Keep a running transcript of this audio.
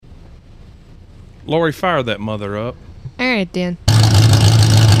Lori, fire that mother up. All right, Dan.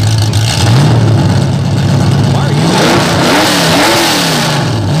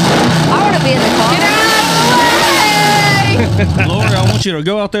 I want to be in the car. Get out of the way! Lori, I want you to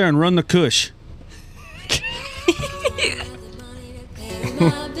go out there and run the cush.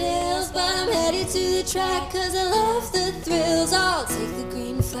 My bills, but I'm headed to the track 'cause I love the thrills. I'll take the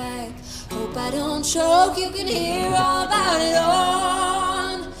green flag. Hope I don't choke. You can hear all about it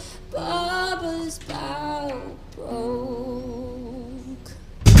on Bubba's Bow Broke.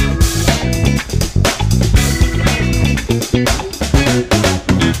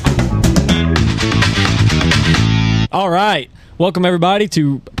 All right. Welcome, everybody,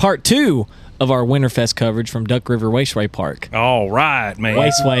 to part 2 of our Winterfest coverage from Duck River Raceway Park. All right, man.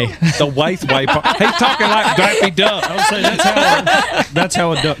 Raceway. The Raceway Park. He's talking like Daffy Duck. I would say that's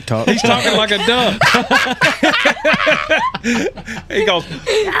how a duck talks. He's talking like a duck. He goes,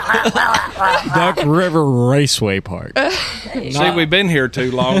 Duck River Raceway Park. see, we've been here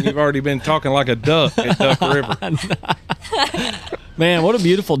too long. You've already been talking like a duck at Duck River. Man, what a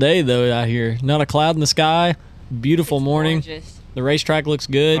beautiful day, though, out here. Not a cloud in the sky. Beautiful morning. Gorgeous. The racetrack looks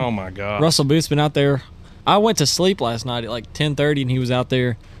good. Oh, my God. Russell Booth's been out there. I went to sleep last night at like 10:30, and he was out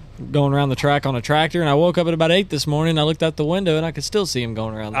there going around the track on a tractor, and I woke up at about 8 this morning. I looked out the window, and I could still see him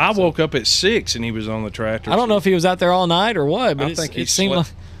going around. I woke up at 6, and he was on the tractor. I don't know if he was out there all night or what, but I think it seemed like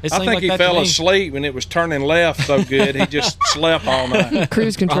I think he fell asleep, and it was turning left so good, he just slept all night.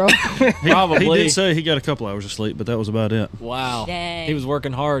 Cruise control. Probably. He did say he got a couple hours of sleep, but that was about it. Wow. Dang. He was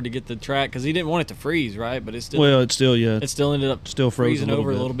working hard to get the track because he didn't want it to freeze, right? But it still It still ended up still froze freezing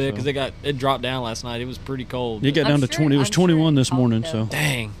over a little bit so. because it dropped down last night. It was pretty cold. It got down to 20. It was 21 this morning, so.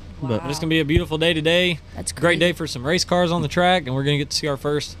 Dang. But But it's going to be a beautiful day today. That's Great crazy. day for some race cars on the track, and we're going to get to see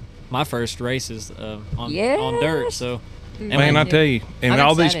my first races on dirt. So, and Man, I tell you, and I'm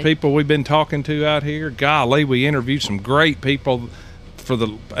all these excited. people we've been talking to out here, golly, we interviewed some great people for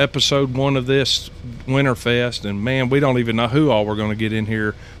the episode 1 of this Winterfest, and man, we don't even know who all we're going to get in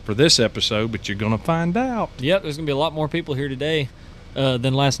here for this episode, but you're going to find out. Yep, there's going to be a lot more people here today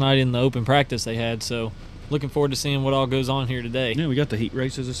than last night in the open practice they had. So, looking forward to seeing what all goes on here today. yeah, we got the heat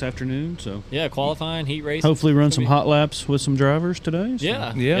races this afternoon, so Yeah, qualifying, heat races. hopefully run It's some gonna hot laps with some drivers today. So.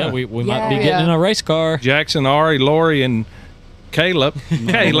 Yeah, Yeah. we might be Yeah. getting in a race car. Jackson, Ari, Lori, and Caleb.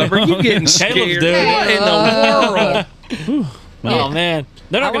 Caleb, are you getting scared? Caleb's doing it. What in the world? Oh man,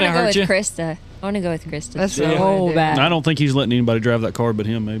 they're not I going want to to go hurt with you. Krista. I want to go with Krista. That's so what I wanna do. bad. I don't think he's letting anybody drive that car but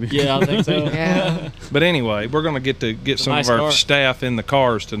him, maybe. Yeah, I think so. Yeah. But anyway, we're going to get some nice of our car. staff in the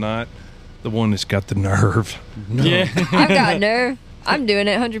cars tonight. The one that's got the nerve. Yeah, I've got nerve. I'm doing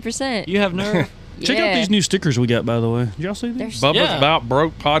it 100%. you have nerve. Check out these new stickers we got, by the way. Did y'all see these? They're Bubba's Yeah. About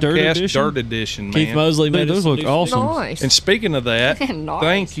Broke Podcast Edition? Dirt Edition, man. Keith Mosley made Those us look do awesome. Nice. And speaking of that, Nice.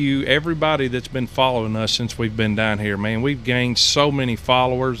 thank you everybody that's been following us since we've been down here, man. We've gained so many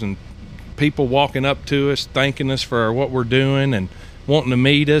followers and people walking up to us, thanking us for what we're doing and wanting to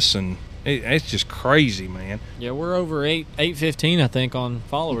meet us, and it's just crazy, man. Yeah, we're over 815, I think, on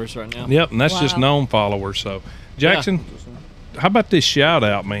followers right now. Yep, and that's just Wow. known followers. So, Jackson, how about this shout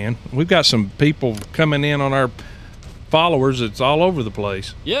out, man? We've got some people coming in on our followers. It's all over the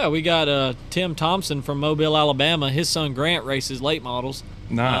place. Yeah, we got Tim Thompson from Mobile, Alabama. His son Grant races late models.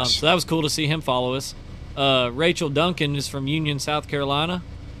 Nice. So that was cool to see him follow us. Rachel Duncan is from Union, South Carolina.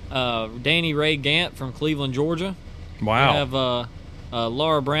 Danny Ray Gant from Cleveland, Georgia. Wow. We have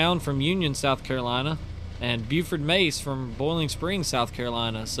Laura Brown from Union, South Carolina, and Buford Mace from Boiling Springs, South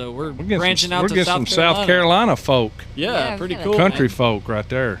Carolina. So we're We're getting branching some, out we're to getting South some Carolina. South Carolina folk, Yeah, Yeah, pretty we cool. got country man. folk right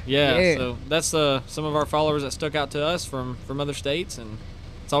there. Yeah, Yeah. so that's some of our followers that stuck out to us from other states, and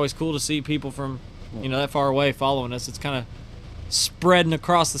it's always cool to see people from that far away following us. It's kind of spreading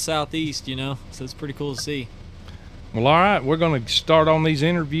across the southeast, so it's pretty cool to see. Well, all right, we're going to start on these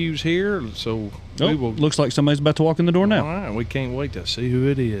interviews here, so we will. Looks like somebody's about to walk in the door All now. right, we can't wait to see who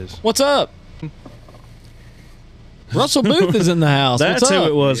it is. What's up? Russell Booth is in the house. That's What's who up?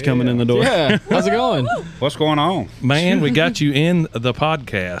 it was coming in the door. Yeah, how's it going? What's going on? Man, we got you in the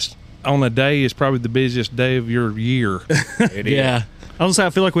podcast on a day is probably the busiest day of your year. It is. Yeah. I was say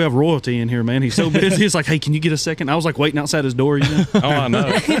I feel like we have royalty in here, man. He's so busy. He's like, hey, can you get a second? I was like waiting outside his door, Oh, I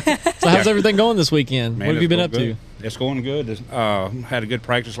know. So how's everything going this weekend? Man, what have you it's been going up to? good. It's going good. Had a good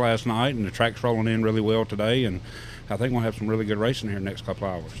practice last night, and the track's rolling in really well today, and I think we'll have some really good racing here in the next couple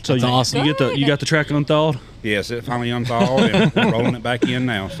hours. So That's awesome. You got the track unthawed? Yes, it finally unthawed, and we're rolling it back in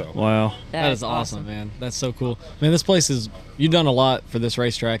now. So Wow. That is awesome, man. That's so cool. Man, this place you've done a lot for this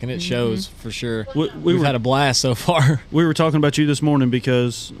racetrack, and it shows for sure. We've had a blast so far. We were talking about you this morning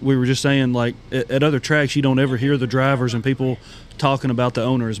because we were just saying, like, at other tracks, you don't ever hear the drivers and people talking about the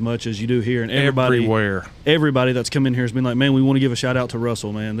owner as much as you do here, and Everywhere. everybody that's come in here has been like, man, we want to give a shout out to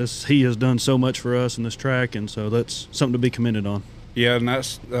Russell, man. He has done so much for us in this track, and so that's something to be commended on. Yeah, and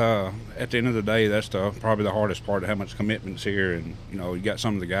that's at the end of the day, that's probably the hardest part of how much commitment's here. And you got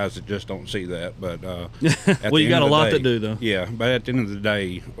some of the guys that just don't see that. But well, you got a lot that do though. Yeah, but at the end of the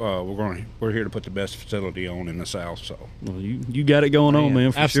day, we're here to put the best facility on in the South. So well, you got it going on,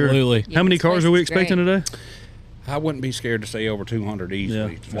 man, for absolutely. sure. How many cars are we expecting today? I wouldn't be scared to say over 200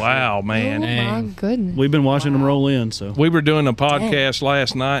 easily. Yeah. Wow, man. Oh, my goodness. We've been watching them roll in. So We were doing a podcast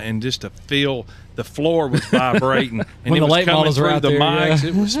last night, and just to feel the floor was vibrating, and When it the was late coming models were through out the there, mics. yeah.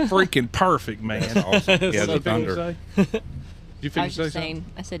 It was freaking perfect, man. That's awesome. Yeah, So the thunder. Did you I finish was say just something? saying,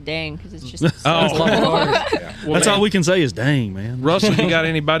 I said dang, because it's just Oh, Yeah. well, that's man, all we can say is, dang, man. Russell, you got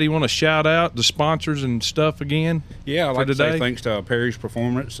anybody you want to shout out, the sponsors and stuff again? Yeah, I'd like to today? say thanks to Perry's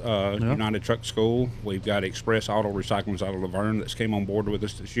Performance, United Truck School. We've got Express Auto Recycling out of Laverne that's came on board with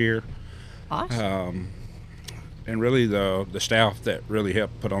us this year. awesome. And really the staff that really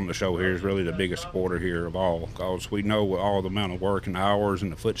helped put on the show here is really the biggest supporter here of all, because we know all the amount of work and hours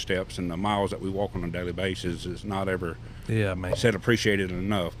and the footsteps and the miles that we walk on a daily basis is not ever Yeah, man. said appreciated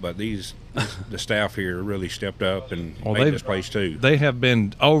enough. But the staff here really stepped up and Well, made they've- this place too. They have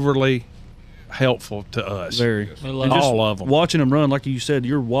been overly helpful to us. Very. We love And it. just all of them. Watching them run, like you said,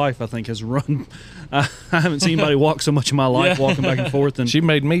 your wife, I think, has run. I haven't seen anybody walk so much in my life, walking back and forth. And She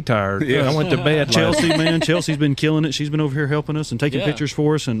made me tired. Yeah. I went to bed last Chelsea, man, Chelsea's been killing it. She's been over here helping us and taking Yeah. pictures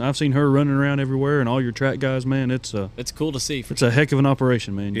for us. And I've seen her running around everywhere. And all your track guys, man, it's cool to see. For a heck of an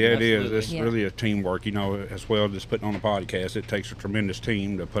operation, man. Yeah, it is. Absolutely. It's Yeah. really a teamwork, as well as putting on a podcast. It takes a tremendous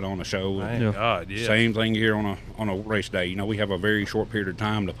team to put on a show. Thank Yeah. God, yeah. Same thing here on a race day. We have a very short period of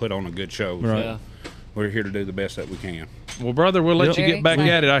time to put on a good show. Right. Yeah. We're here to do the best that we can. Well, brother, we'll let Yep. you Very get back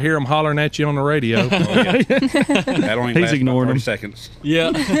excited. at it. I hear them hollering at you on the radio. That only He's lasts ignoring about 30 them. seconds.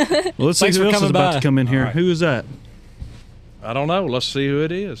 Yeah. Well, let's see Thanks who for else is coming about by. to come in here. All right. Who is that? I don't know. Let's see who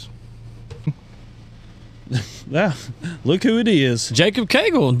it is. Yeah, look who it is. Jacob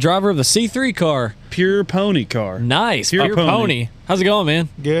Cagle, driver of the C3 car. Pure pony car. Nice. Pure Pure pony. pony. How's it going, man?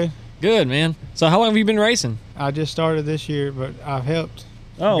 Good. Good, man. So how long have you been racing? I just started this year, but I've helped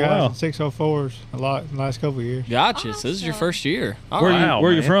Oh, guys wow. in 604s a lot in the last couple of years. Gotcha. So this is your first year. All Where, right. Wow,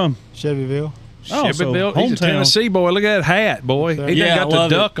 where you man. from? Chevyville. Oh, so Shelbyville. He's a hometown. Tennessee boy. Look at that hat, boy. He Yeah, done I got the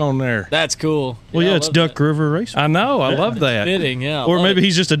love it. duck on there. That's cool. Well, yeah, I it's love Duck that. River Race. I know. I love that. Fitting, yeah. I Or love maybe it.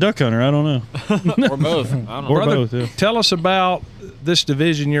 he's just a duck hunter. I don't know. or both. I don't know. Or Brother, both. Yeah. Tell us about this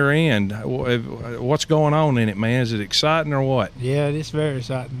division you're in. What's going on in it, man? Is it exciting or what? Yeah, it's very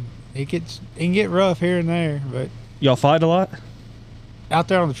exciting. It can get rough here and there, but Y'all fight a lot? out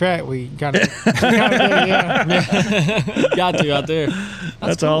there on the track we kind of yeah. Got to out there.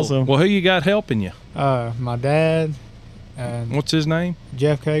 That's cool. awesome. Well, who you got helping you? My dad and What's his name?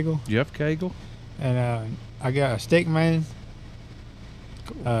 Jeff Cagle, Jeff Cagle. and I got a stick man,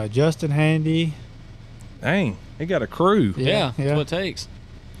 Justin Handy. Dang, he got a crew. Yeah, that's what it takes.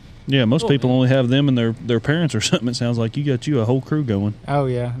 Yeah, most Cool, people man. only have them and their parents or something. It sounds like you got a whole crew going. Oh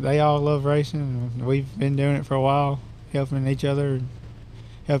yeah, they all love racing. And we've been doing it for a while, helping each other, and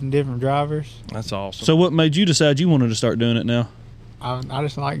helping different drivers. That's awesome. So what made you decide you wanted to start doing it now? I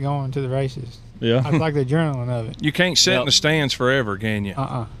just like going to the races. Yeah. I like the adrenaline of it. You can't sit in Yep. the stands forever, can you?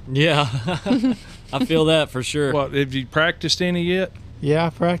 Yeah. I feel that for sure. Well, have you practiced any yet? Yeah, I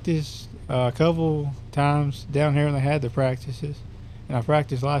practiced a couple times down here when they had the practices, and I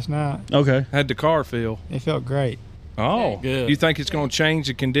practiced last night. Okay. How'd the car feel? It felt great. Oh, Good. You think it's going to change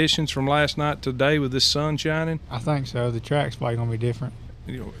the conditions from last night to today with this sun shining? I think so. The track's probably gonna be different.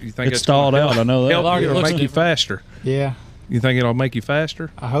 You think It's that's stalled gonna out. I know that. help It you or looks make you different. faster? Yeah, You think it'll make you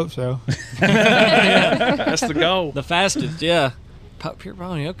faster? I hope so. That's the goal. The fastest, yeah. Pure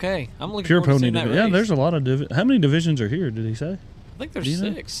pony, okay. I'm looking Pure forward to pony seeing that division. Yeah, race. there's a lot of how many divisions are here? Did he say? I think there's Do you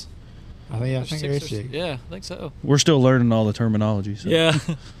know? 6. I think There's there is or 6. Yeah, I think so. We're still learning all the terminology. So. Yeah.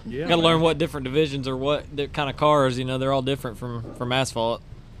 Yeah, Got to learn what different divisions or what kind of cars. They're all different from asphalt.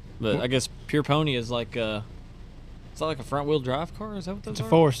 But I guess pure pony is like is that like a front wheel drive car? Is that what those It's a are?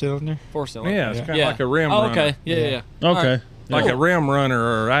 4-cylinder. 4-cylinder. Yeah, it's Yeah. kind of like a rim Oh, runner. okay. Yeah, Yeah. yeah. All Okay. right. Like Cool. a rim runner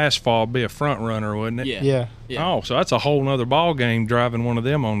or asphalt would be a front runner, wouldn't it? Yeah. Yeah, Yeah. Oh, so that's a whole nother ball game driving one of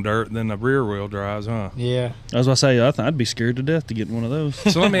them on dirt than the rear wheel drives, huh? yeah. As I say, I'd be scared to death to get in one of those.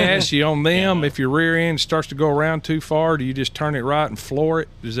 So let me ask you on them, if your rear end starts to go around too far, do you just turn it right and floor it?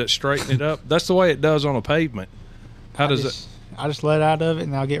 Does that straighten it up? That's the way it does on a pavement. How does it? I just let out of it,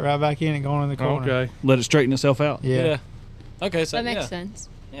 and I'll get right back in and go in the corner. Okay. Let it straighten itself out. Yeah. Yeah. Okay, so That makes yeah. sense.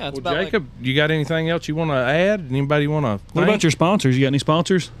 Yeah, it's Well, about Jacob, you got anything else you want to add? Anybody want to? What about your sponsors? You got any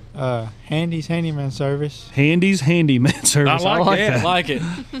sponsors? Handy's Handyman Service. Handy's Handyman Service. I like that. I like it.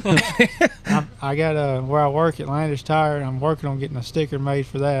 I got where I work at Landers Tire. I'm working on getting a sticker made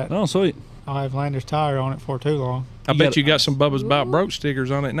for that. Oh, sweet. I'll have Landers Tire on it for too long. I bet you got some Bubba's About Broke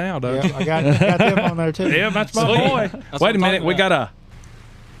stickers on it now, don't Yeah, I got them on there too. Yeah, that's my Sweet. boy. That's what Wait a I'm minute, talking we about. got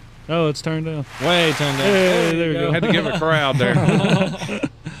a. Oh, it's turned down. Way turned down. Hey, there we go. Had to give a crowd there.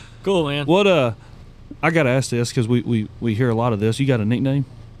 Cool, man. What I gotta ask this because we hear a lot of this. You got a nickname?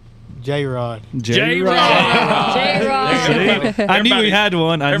 J-Rod. J-Rod. J-Rod. I knew we had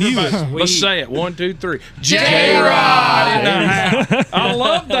one. I knew it. Everybody, let's say it. 1, 2, 3. J-Rod in the house. I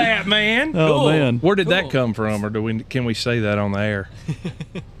love that, man. Oh Cool. man. Where did that Cool. come from, or can we say that on the air?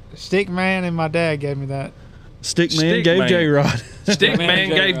 Stick Man and my dad gave me that. Stickman Stick gave Man. J-Rod. Stickman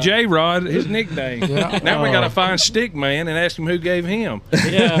gave J-Rod his nickname. Yeah. Now we got to find Stickman and ask him who gave him.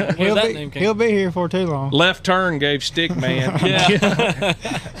 Yeah, where He'll that be, name came he'll be here for too long. Left Turn gave Stickman. Yeah.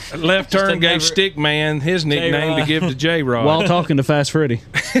 Left Turn a gave never- Stickman his nickname to J-Rod. give to J-Rod. While talking to Fast Freddy.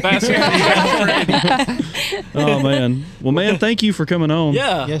 Oh man. Well, man, thank you for coming on.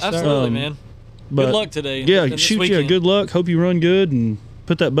 Yeah, Yes, sir. absolutely, Um, man. But Good luck today. Yeah, and this shoot you. weekend. Good luck. Hope you run good and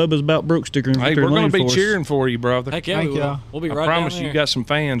put that Bubba's About Broke sticker in Hey, Victory we're going Lane to be for us. cheering for you, brother. Heck yeah, Thank we will. y'all. We'll be I right promise down you there. got some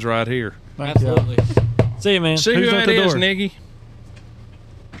fans right here. Thank y'all. Absolutely. See you, man. See Who's who at that the is, door? Niggy.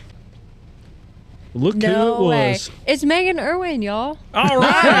 Look No who it way. was. It's Megan Irwin, y'all. All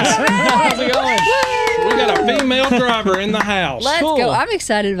right. How's it going? We got a female driver in the house. Let's Cool. go. I'm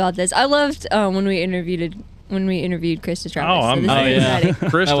excited about this. I loved when we interviewed Krista Travis. Oh, I'm so this is yeah. exciting.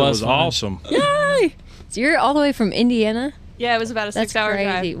 Krista That was was fun. awesome. Yay! So you're all the way from Indiana? Yeah, it was about a That's 6-hour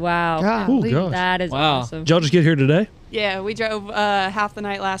crazy. drive. Wow. Oh, gosh. That is Wow. awesome. Did y'all just get here today? Yeah, we drove half the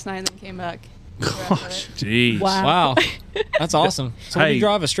night last night and then came back. the rest of Gosh. it. Jeez. Wow. That's awesome. So what do Hey. you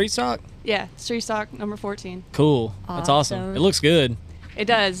drive, a street stock? Yeah, street stock number 14. Cool. That's awesome. Awesome. It looks good. It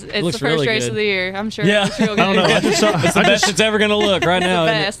does. It's the looks first really race good. of the year. I'm sure Yeah. it looks real good. I don't know. I just saw, It's the best it's ever going to look right now.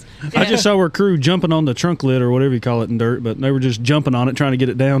 the isn't it? best. I Yeah. just saw our crew jumping on the trunk lid or whatever you call it in dirt, but they were just jumping on it, trying to get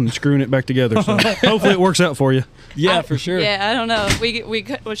it down and screwing it back together. So hopefully it works out for you. Yeah, for sure. Yeah, I don't know. We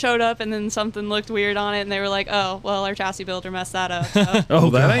showed up and then something looked weird on it, and they were like, "Oh, well, our chassis builder messed that up." So Oh,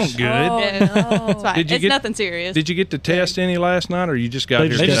 that gosh. ain't good. Oh, Yeah. no. it's fine. Did you It's get- nothing serious. Did you get to test any last night, or you just got They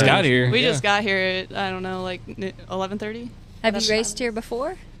here? They just today? got here. we Yeah. just got here at, I don't know, like 11:30. Have you raced here before?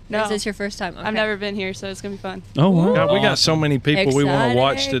 Or No. is this your first time? I've never been here, so it's gonna be fun. Oh, wow. God, we got so many people we want to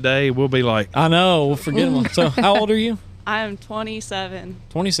watch Excited. today. We'll be like, I know. We'll forget them. So how old are you? I'm 27.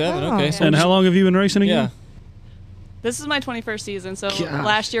 27. Oh. Okay. So And how long have you been racing Yeah. again? This is my 21st season, so Gosh.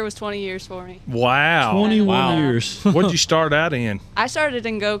 last year was 20 years for me. wow. 21 Wow. years. What'd you start out in? I started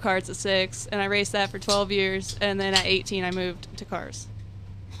in go-karts at 6, and I raced that for 12 years, and then at 18 I moved to cars.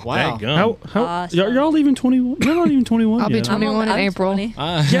 Wow. Daggum. How Awesome. y'all even 21? You're not even 21 I'll be yet. 21 in I'm April. 20.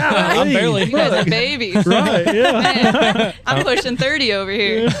 I'm barely. You guys are babies. Right, yeah. Man, I'm pushing 30 over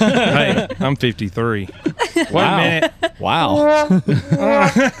here. Hey, I'm 53. Wait Wow. a minute. Wow.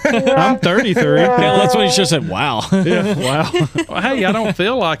 I'm 33. Yeah, that's when you should have said, wow. Yeah, wow. Well, hey, I don't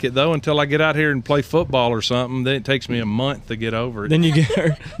feel like it though until I get out here and play football or something. Then it takes me a month to get over it. Then you get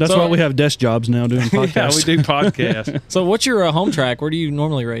her. That's why we have desk jobs now doing podcasts. yeah, we do podcasts. So what's your home track? Where do you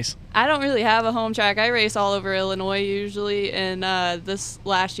normally race? I don't really have a home track. I race all over Illinois usually, and this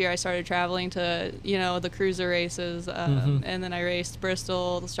last year I started traveling to, the cruiser races, and then I raced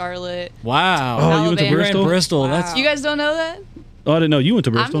Bristol, Charlotte. Wow. Oh, you went to Alabama. You're in Bristol? Bristol. That's You guys don't know that? Oh, I didn't know you went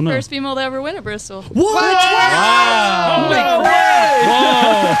to Bristol. I'm the no. first female to ever win at Bristol. wow. Holy crap!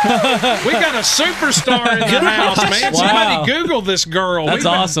 We got a superstar in the house, man. Wow. Somebody Google this girl. That's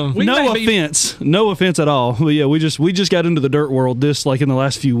awesome. We No may be- offense. No offense at all. But yeah, we just got into the dirt world this like in the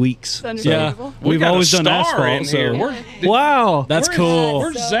last few weeks. It's understandable. we We've got always a done star asphalt, in here. so- Where- Wow. That's cool.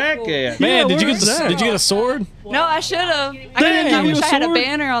 Where's Zach at? Man, Yeah, did you where's get Zach? did you get a sword? No, I should have. Dang, I wish you I had a sword?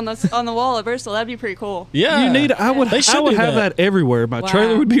 banner on the wall at Bristol. That'd be pretty cool. Yeah. You need. I would. They I should would do have that everywhere. My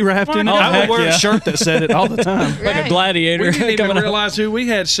trailer would be wrapped in it. Oh, I heck would wear yeah. a shirt that said it all the time. Like a Right. gladiator. We didn't even coming out. realize who we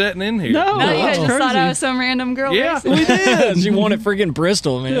had sitting in here. No, No, you guys that's just thought I crazy. was some random girl. Yeah, racing. We did. She won it friggin'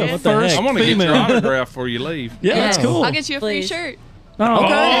 Bristol, man. Yeah, What the first- heck? I'm gonna get your Female. autograph before you leave. Yeah, that's Yes. cool. I'll get you a free Please. shirt. Oh,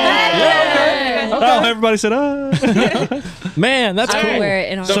 Yeah. Oh, everybody said, ah. Man, that's I cool. would wear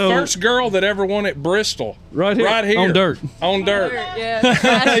it in our The first girl that ever won at Bristol. Right here. Right here. On dirt. On dirt. Yeah.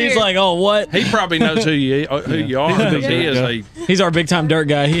 last He's year. like, oh, what? He probably knows who you are because he is a He's our big time dirt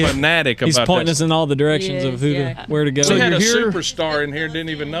guy. fanatic He's about pointing that. us in all the directions He of is, who yeah. to where to go. We had a you're here- superstar in here, didn't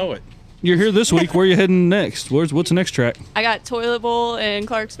even know it. You're here this week. Where are you heading next? What's the next track? I got Toilet Bowl in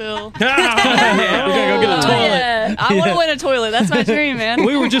Clarksville. We gotta go get a toilet. Yeah. I want to win a toilet. That's my dream, man.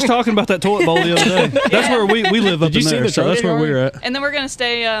 We were just talking about that toilet bowl the other day. That's where we live up Did you in see there, the so that's where toilet we're at. And then we're gonna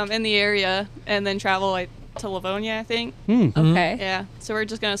stay in the area and then travel like to Livonia, I think. Okay. Yeah. So we're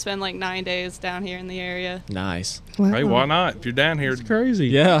just gonna spend like 9 days down here in the area. Nice. Hey, why not? If you're down here, It's crazy.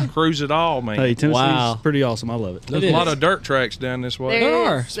 Yeah. cruise it all, man. Hey, Tennessee's Wow. pretty awesome. I love it. There's It a lot is. of dirt tracks down this way. There There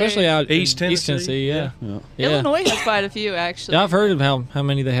are, is. especially out in East Tennessee. Yeah. Yeah. Yeah. Illinois has quite a few actually. Yeah, I've heard of how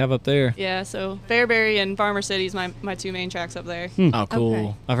many they have up there. Yeah, so Fairbury and Farmer City is my two main tracks up there. Oh, cool.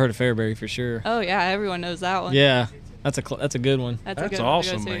 Okay. I've heard of Fairbury for sure. Oh yeah, everyone knows that one. Yeah, that's a good one. That's, That's a good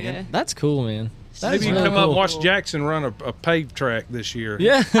awesome, go-to, man. Yeah. That's cool, man. That Maybe is you really come up cool. and watch Jackson run a paved track this year.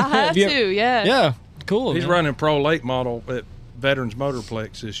 Yeah, I have you- to. Yeah. Yeah, cool. He's man. running pro late model at Veterans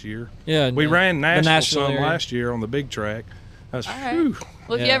Motorplex this year. Yeah, We ran the Nashville some area. last year on the big track. That's All right. whew.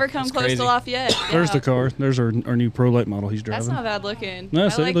 Well, if you Yeah, ever come that's close crazy. to Lafayette, There's yeah. the car. There's our new pro late model he's driving. That's not bad looking. No, I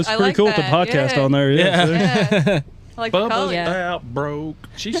so like- it looks I pretty like cool with the that. podcast Yeah. on there. Yeah. Yeah. I like the Bubba's color. Yeah. out broke.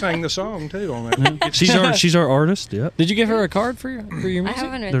 She sang the song too on that. She's our artist. Yep. Did you give her a card for your I music?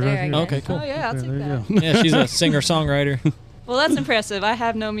 have one right They're there. right I here. guess. Okay, cool. Oh yeah, I'll take There that. you go. Yeah, she's a singer songwriter. Well, that's impressive. I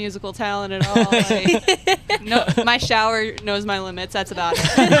have no musical talent at all. Like, no, my shower knows my limits. That's about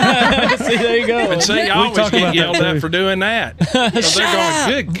it. See, there you go. And see, I always talk get about yelled that, at too. for doing that. So they're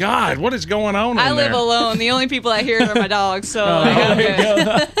going, good God, what is going on I in live there? alone. The only people I hear are my dogs. So Oh, like, I'm there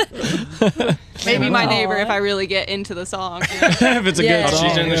you good. Maybe my Aw. neighbor if I really get into the song. if it's a Yeah. good song.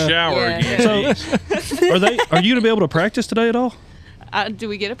 She's in the yeah. shower Yeah. again. So, are you gonna be able to practice today at all? Do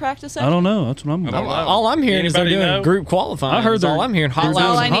we get a practice I session? don't know. That's what I'm. I don't know. All I'm hearing is they're Anybody doing know? group qualifying. I heard That's all they're- I'm hearing. Hot they're That's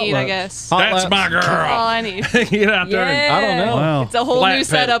all laps. I hot need, I laps. guess. Hot That's laps. my That's all girl. I need. Get out there. Yeah. I don't know. Wow. It's a whole Flat new pedal.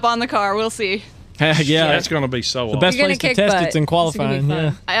 setup on the car. We'll see. Yeah, That's going to be so the awesome. best You're gonna place to kick test butt. it's in It's gonna be qualifying. Yeah.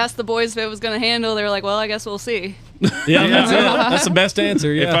 fun. I asked the boys if it was going to handle. They were like, well, I guess we'll see. Yeah, that's it. That's the best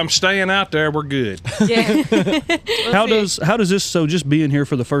answer. Yeah. If I'm staying out there, we're good. Yeah. How does this? So just being here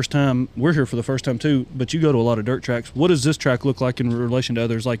for the first time, we're here for the first time too. But you go to a lot of dirt tracks. What does this track look like in relation to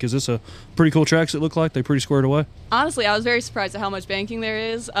others? Like, is this a pretty cool tracks? It look like they pretty squared away. Honestly, I was very surprised at how much banking there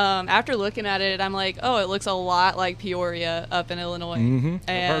is. After looking at it, I'm like, oh, it looks a lot like Peoria up in Illinois. Mm-hmm. I've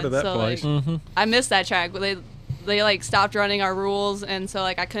And heard of that so, place. like, Mhm. I missed that track, but they like stopped running our rules, and so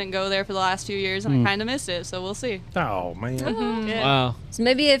like I couldn't go there for the last few years, and I kind of missed it. So we'll see. Oh, man. Yeah. Wow. So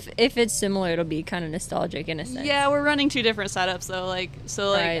maybe if it's similar, it'll be kind of nostalgic in a sense. Yeah, we're running two different setups though. Like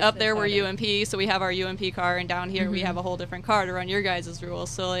Right, up there that's we're harder. UMP, so we have our UMP car, and down here we have a whole different car to run your guys'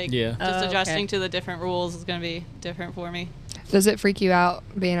 rules. So like Yeah. just Oh, okay. adjusting to the different rules is gonna be different for me. Does it freak you out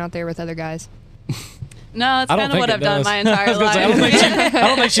being out there with other guys? No, it's I don't kind of think what it I've done does. my I entire was gonna say, life. I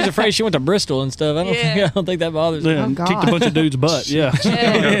don't think she's afraid. She went to Bristol and stuff. Yeah. I don't think that bothers me. Yeah, Oh, kicked God. a bunch of dudes' butt. Yeah.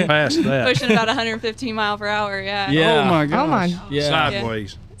 Yeah. Gotta pass that. Pushing about 115 mile per hour, yeah. Yeah. Oh my god. Oh my. Yeah.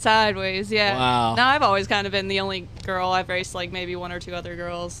 Sideways. Sideways, yeah. Wow. No, I've always kind of been the only girl. I've raced like maybe one or two other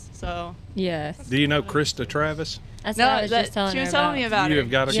girls. So Yeah. Do you know Krista Travis? That's no, what I was just telling she her was telling me about You her.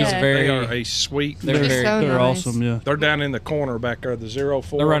 have got to She's go. very- They are a sweet. They're She's very. so They're nice. awesome. Yeah. They're down in the corner back there, the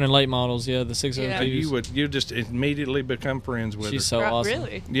 04. They're running late models. Yeah, the 602s. Yeah. You just immediately become friends with She's her. so awesome.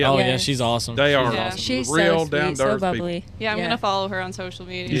 Really? Yeah. Oh Yeah. yeah, she's awesome. They are Yeah. awesome. She's real so sweet, down to so earth people. bubbly. Yeah, I'm gonna follow her on social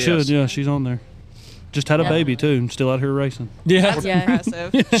media. You Yes. should. Yeah, she's on there. Just had a Yeah. baby too, and still out here racing. Yeah. That's Yeah.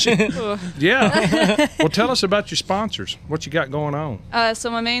 impressive. Ooh. Yeah. Well, tell us about your sponsors. What you got going on? So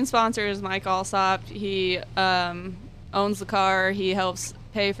my main sponsor is Mike Alsop. He owns the car. He helps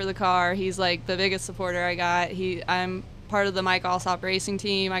pay for the car. He's like the biggest supporter I got. I'm part of the Mike Alsop racing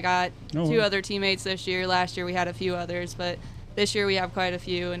team. I got Oh, two wow. other teammates this year. Last year we had a few others, but this year we have quite a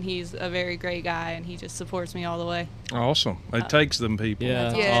few, and he's a very great guy, and he just supports me all the way. Awesome. It takes them people. Yeah,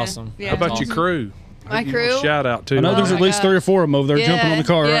 that's Yeah. awesome. Yeah. How about That's your crew? My Who you want crew? to shout out to. I know Oh there's my at least gosh. 3 or 4 of them over there jumping on the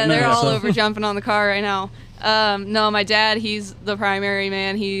car yeah, right they're now. all so. over jumping on the car right now. No, my dad, he's the primary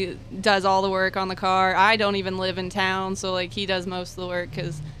man. He does all the work on the car. I don't even live in town, so like he does most of the work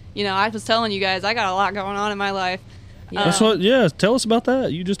because, I was telling you guys, I got a lot going on in my life. Yeah. That's what. Yeah, tell us about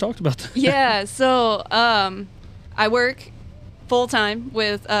that. You just talked about that. Yeah, so I work full time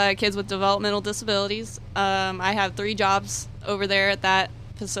with kids with developmental disabilities. I have 3 jobs over there at that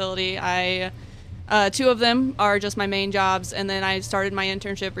facility. 2 of them are just my main jobs, and then I started my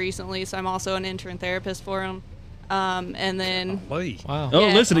internship recently, so I'm also an intern therapist for them. And then Lee. Wow. Oh,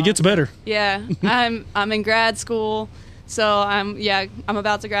 Yeah. listen, it gets better. yeah, I'm in grad school, so I'm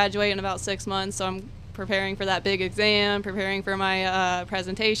about to graduate in about 6 months. So I'm preparing for that big exam, preparing for my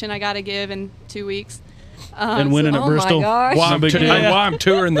presentation I got to give in 2 weeks. And winning at Oh Bristol. my gosh. Why big deal. I'm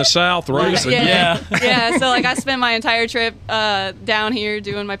touring the South racing. Yeah. So like I spent my entire trip down here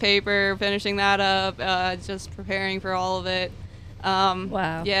doing my paper, finishing that up, just preparing for all of it.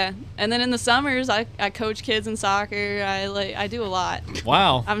 Wow. Yeah. And then in the summers, I coach kids in soccer. I do a lot.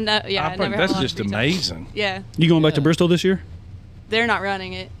 Wow. I never have a That's lot of just free time. amazing. Yeah. You going back to Bristol this year? They're not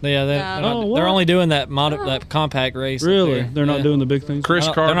running it. Yeah, they're only doing that that compact race. up Really? there. They're not doing the big things? Chris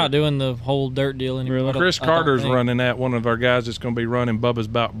They're Carter. not doing the whole dirt deal anymore. Really? I don't- Chris I don't Carter's think. running that. One of our guys that's going to be running Bubba's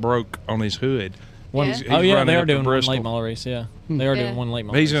about broke on his hood. Yeah. He's Oh yeah, running they are up to doing one Bristol. late model race. Yeah, they are Yeah. doing one late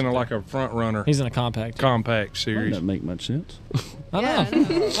model. He's race in up like there. a front runner He's in a compact. compact That series. doesn't make much sense. I Yeah, don't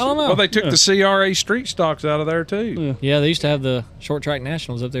know. I don't know. Well, they took the CRA street stocks out of there too. Yeah, they used to have the short track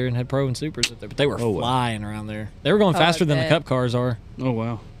nationals up there and had pro and supers up there, but they were Oh, wow. flying around there. They were going Oh, faster I than the bet. cup cars are. Oh,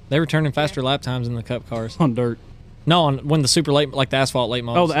 wow. They were turning faster lap times than the cup cars. On dirt. No, when the super late, like the asphalt late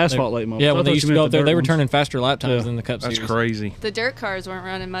models. Oh, the asphalt late models. Yeah, I when they thought used you to go meant up the there, they dirt were ones. turning faster lap times Yeah. than the cup That's series. crazy. The dirt cars weren't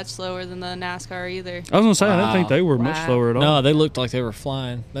running much slower than the NASCAR either. I was going to say, I didn't think Wow. they were much Wow. slower at all. No, they looked like they were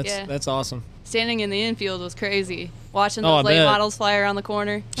flying. Yeah. That's awesome. Standing in the infield was crazy. Watching Oh, those I late bet. models fly around the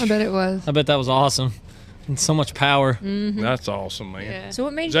corner. I bet it was. I bet that was awesome. And so much power. That's awesome, man. Yeah. So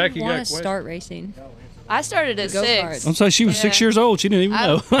what made Zach, you you got a want to question? start racing? I started at Go-karts. 6. I'm saying she was 6 Yeah. years old. She didn't even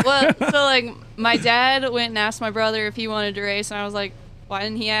know. Well, so like my dad went and asked my brother if he wanted to race, and I was like, why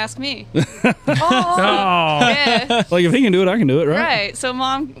didn't he ask me? Oh, Yeah. Like, if he can do it, I can do it, right? Right. So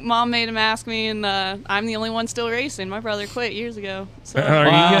mom made him ask me, and I'm the only one still racing. My brother quit years ago. So there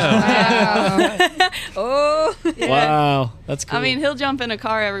you go. Wow. Oh. yeah. Wow, that's cool. I mean, he'll jump in a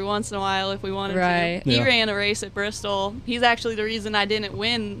car every once in a while if we wanted Right. to. He Yeah. ran a race at Bristol. He's actually the reason I didn't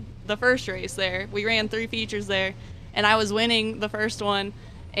win the first race there. We ran 3 features there, and I was winning the first one,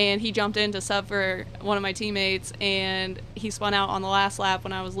 and he jumped in to sub for one of my teammates, and he spun out on the last lap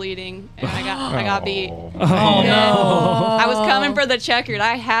when I was leading, and I got beat. Oh. oh Yeah. no. I was coming for the checkered.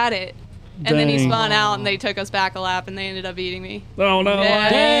 I had it. And then he Dang. spun out, and they took us back a lap, and they ended up beating me. Oh, no. Yeah.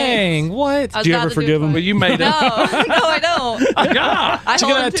 Dang, what? I was Did you about ever to do forgive him? fine. But you made it. No, no, I don't. God. I She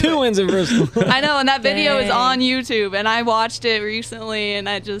hold could him have to 2 it. wins at Bristol. I know, and that video is Dang. on YouTube, and I watched it recently, and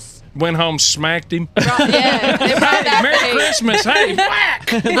I just Went home, smacked him. it brought back Merry the hate. Christmas. Hey, whack.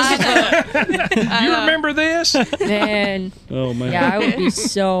 I You know. remember this? Man. Oh, man. Yeah, I would be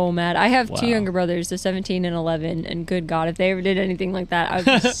so mad. I have 2 Wow. younger brothers, so 17 and 11, and good God, if they ever did anything like that, I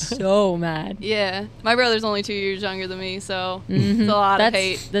would be so mad. Yeah, my brother's only 2 years younger than me, so Mhm. it's a lot That's of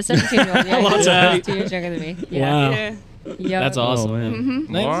hate. the 17-year-old. Yeah, Lots he's of hate. 2 years younger than me. Yeah. Wow. Yeah. Yep. That's awesome. Oh, man.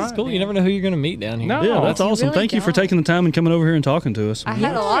 Man, All this is right. cool. You never know who you're going to meet down here. No. Yeah, that's You awesome. really Thank you for don't. taking the time and coming over here and talking to us. I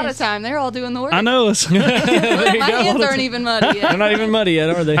had a lot of time. They're all doing the work. I know. It's, Look, my hands aren't even muddy They're yet. not even muddy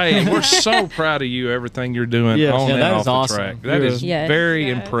yet, are they? Hey, we're so proud of you, everything you're doing Yes. on Yeah, and that off is the awesome. track. That Yeah. is Yes. very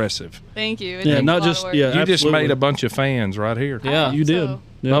Yeah. impressive. Thank you. It yeah, takes not a lot just, of work. yeah, You just absolutely. made a bunch of fans right here. Yeah, you did. So-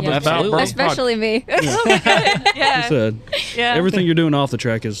 Yeah, Bubba's Yeah, About absolutely. Broke Especially me. Yeah. You said Yeah. everything you're doing off the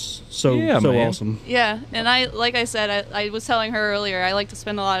track is so Yeah, man. awesome. Yeah, and like I said, I was telling her earlier, I like to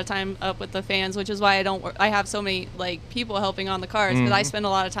spend a lot of time up with the fans, which is why I have so many like people helping on the cars, because I spend a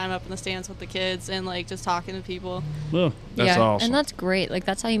lot of time up in the stands with the kids and like just talking to people. Well, That's yeah, awesome. and that's great. Like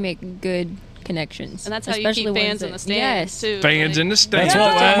that's how you make good connections. And that's how Especially you keep ones fans in that- the stands Yes. too. Fans like, in the stands.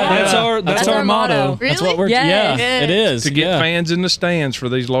 that's our motto. Really? That's what we're. Yes. Yeah, Yes. it is. To get yeah. fans in the stands for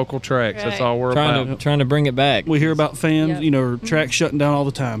these local tracks. That's Right. all we're about. trying to bring it back. We hear about fans, Yep. you know, tracks shutting down all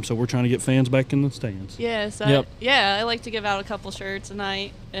the time, so we're trying to get fans back in the stands. Yes. Yep. I like to give out a couple shirts a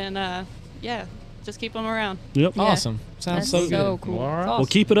night, and yeah, just keep them around. Yep. Yeah. Awesome. Sounds That's so good. cool. All right. Well,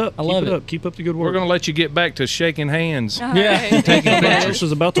 keep it up. I love it. Keep up the good work. We're going to let you get back to shaking hands. All Yeah. right. Taking pictures. This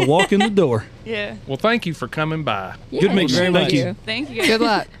is about to walk in the door. Yeah. Well, thank you for coming by. Yeah, Good mix. very Thank much. you. Thank you. Guys. Good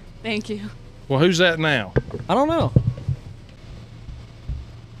luck. Thank you. Well, who's that now? I don't know.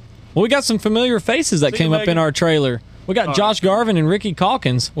 Well, we got some familiar faces that See you, came up in Megan. our trailer. We got Josh Garvin and Ricky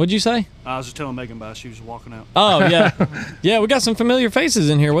Calkins. What'd you say? I was just telling Megan about it. She was walking out. Oh, yeah. Yeah, we got some familiar faces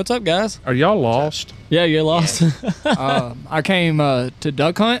in here. What's up, guys? Are y'all lost? Yeah, you're lost. I came to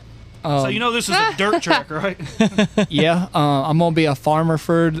duck hunt. So you know this is a dirt track, right? Yeah, I'm gonna be a farmer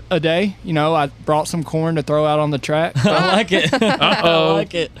for a day. You know, I brought some corn to throw out on the track. I like it. I Uh-oh.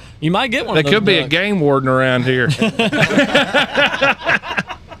 like it. You might get one There of those could be a ducks. game warden around here.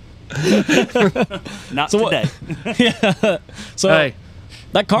 Not So what- today. Yeah. So Hey,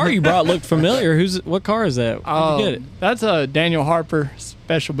 that car you brought looked familiar. What car is that? Where'd you get it? That's a Daniel Harper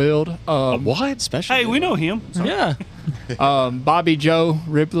special build. What? Special? Hey, we know him. Yeah. Bobby Joe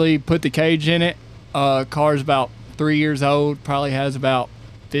Ripley put the cage in it. Car's about 3 years old. Probably has about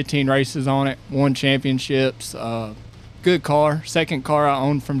 15 races on it. Won championships. good car. Second car I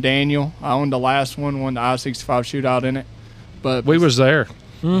owned from Daniel. I owned the last one, won the I-65 shootout in it. But We was there.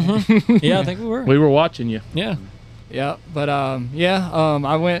 Yeah, I think we were. We were watching you. Yeah. Yeah, but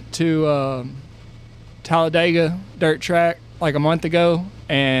I went to Talladega dirt track like a month ago,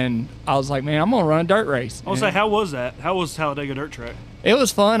 and I was like, man, I'm gonna run a dirt race. I was say, how was that? How was Talladega dirt track? It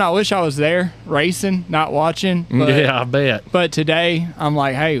was fun. I wish I was there racing, not watching. But, Yeah, I bet. But today I'm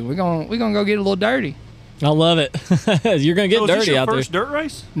like, hey, we're gonna go get a little dirty. I love it. You're gonna get So is this dirty your out there. first dirt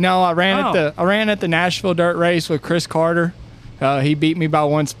race? No, I ran at the Nashville dirt race with Chris Carter. He beat me by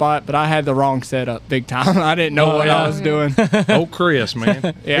one spot, but I had the wrong setup big time. I didn't know what I was doing. Old Chris,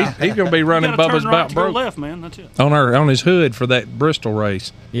 man. Yeah. He's going to be running You gotta Bubba's turn right about to go broke left, man. That's it. on his hood for that Bristol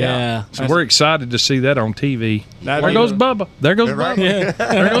race. Yeah. So we're excited to see that on TV. That'd There be goes good. Bubba. There goes Bubba. Yeah.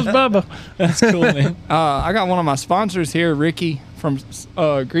 There goes Bubba. That's cool, man. I got one of my sponsors here, Ricky from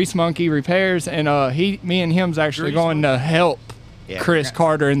Grease Monkey Repairs, and me and him's actually going to help Chris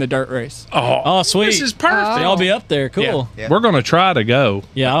Carter in the dirt race. Oh, sweet. This is perfect. I'll be up there. Cool. Yeah. We're going to try to go.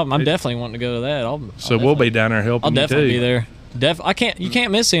 Yeah, I'm definitely wanting to go to that. So we'll be down there helping I'll definitely you too. be there. You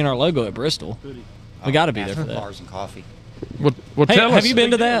can't miss seeing our logo at Bristol. We got to be there for that. Cars and coffee. Well, Hey, tell have us. you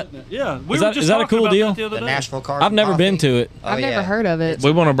been to that? Yeah. We Is were that- just is that a talking cool about deal? that the other The day. Nashville cars. I've never been to it. I've never heard of it.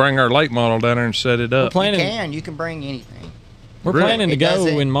 We want to bring our late model down there and set it up. You can bring anything. We're Really? planning to It go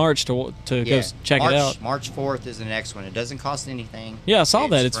doesn't- in March to go check March, it out. March 4th is the next one. It doesn't cost anything. Yeah, I saw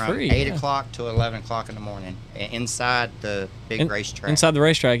that. It's from free. 8 Yeah. o'clock to 11 o'clock in the morning inside the big racetrack. Inside the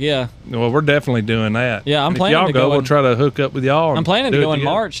racetrack, yeah. Well, we're definitely doing that. Yeah, I'm And planning if y'all to go, go we'll in- try to hook up with y'all. I'm planning to do it go in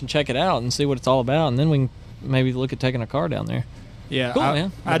together. March and check it out and see what it's all about, and then we can maybe look at taking a car down there. Yeah, Cool,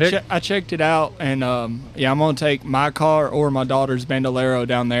 man. I checked it out, and I'm gonna take my car or my daughter's Bandolero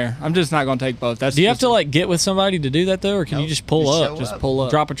down there. I'm just not gonna take both. That's Do you have to like get with somebody to do that though, or can you just pull Just up? show Just up. pull up.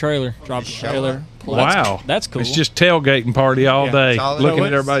 Drop a trailer. drop a show trailer? up. pull up. Wow, That's cool. It's just tailgating party all Yeah. day, That's all it looking is.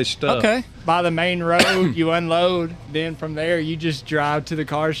 at everybody's stuff. Okay. By the main road, you unload. Then from there, you just drive to the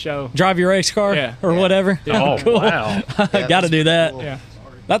car show. Drive your race car Yeah. or whatever. Oh wow! Got to do that. cool. Yeah.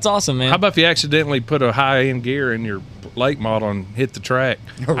 That's awesome, man. How about if you accidentally put a high end gear in your late model and hit the track?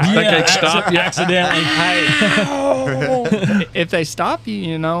 I think Yeah, they'd stop you. accidentally? If they stop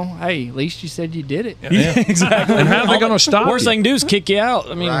you, hey, at least you said you did it. Yeah. Exactly. And how are they going to stop Worst you? they can do is kick you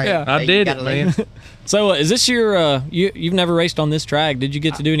out. I mean, Right. Yeah. I Hey, did you it, gotta leave. man. So is this your? You've never raced on this track? Did you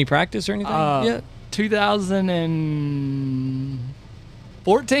get to do any practice or anything yet?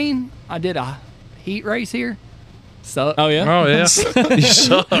 2014, I did a heat race here. So Oh yeah. Oh yeah, you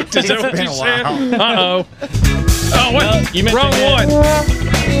sucked. Is that what been you a said? while. Uh oh. Oh wait, you meant wrong to hit.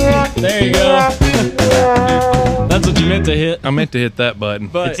 one. There you go. That's what you meant to hit. I meant to hit that button.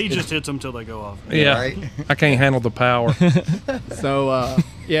 But He just hits them till they go off. Yeah, Right? I can't handle the power.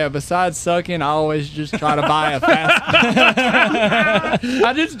 besides sucking, I always just try to buy a fast.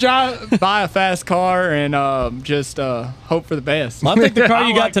 I just buy a fast car and just hope for the best. Well, I think the car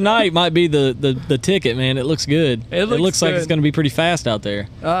you I got like- tonight might be the ticket, man. It looks good. It looks like it's good. going to be pretty fast out there.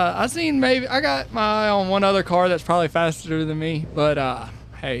 I got my eye on one other car that's probably faster than me, but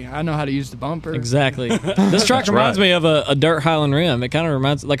hey, I know how to use the bumper. Exactly. This track reminds me of a dirt Highland Rim. It kind of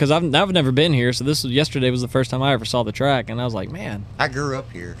reminds, because I've never been here, so yesterday was the first time I ever saw the track, and I was like, man, I grew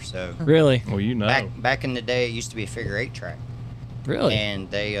up here, so really, Well, you know. back in the day, it used to be a figure 8 track. really. And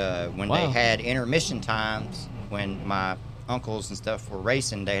they when they Wow. had intermission times, when my uncles and stuff were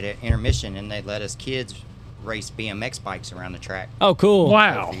racing, they had intermission, and they let us kids race BMX bikes around the track. Oh, cool.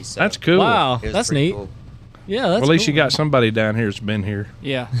 Wow, So- that's cool. Wow, It was that's pretty neat. cool. Yeah, that's Well, at least you cool. got somebody down here that's been here.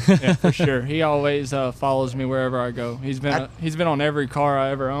 Yeah, for sure. He always follows me wherever I go. He's been on every car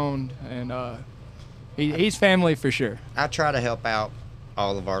I ever owned, and he's family for sure. I try to help out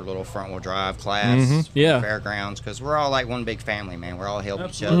all of our little front wheel drive class, Mm-hmm. Yeah. fairgrounds, because we're all like one big family, man. We're all help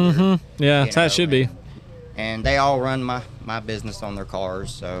each other. Mm-hmm. Yeah, that's how know, it should be. And they all run my business on their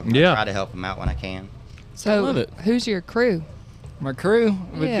cars, so Yeah. I try to help them out when I can. So, love it. who's your crew? My crew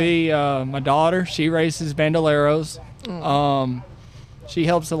would Yeah. be my daughter. She races Bandoleros. She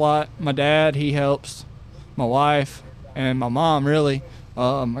helps a lot. My dad, he helps. My wife and my mom, really.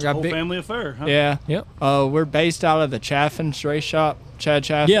 I got Whole big. family affair, huh? Yeah. Yep. We're based out of the Chaffin's race shop, Chad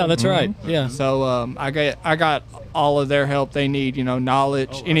Chaffin. Yeah, that's right. Yeah. So I got all of their help they need.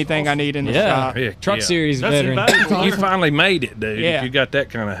 Knowledge, anything I need in the Yeah. shop. Heck, Truck yeah. series That's veteran. invaluable. You finally made it, dude. Yeah. You got that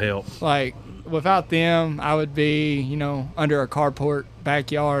kind of help. Like without them, I would be under a carport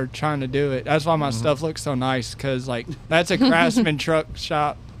backyard trying to do it. That's why my stuff looks so nice, because like that's a Craftsman truck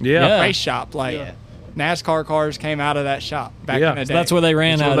shop, Yeah. race shop. Like Yeah. NASCAR cars came out of that shop back Yeah. in the day. That's where they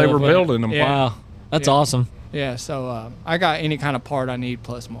ran That's out where they of. were building them. Yeah. Wow, that's Yeah. awesome. Yeah, so I got any kind of part I need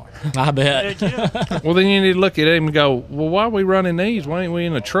plus more. I bet. Heck yeah. Well, then you need to look at him and go, well, why are we running these? Why ain't we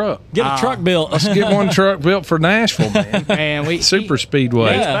in a truck? Get a truck built. Let's get one truck built for Nashville, man. Man, we Super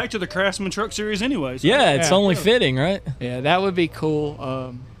Speedway. It's Yeah. back to the Craftsman Truck Series anyway. So. Yeah, it's Yeah. only fitting, right? Yeah, that would be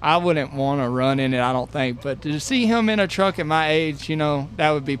cool. I wouldn't want to run in it, I don't think, but to see him in a truck at my age, you know,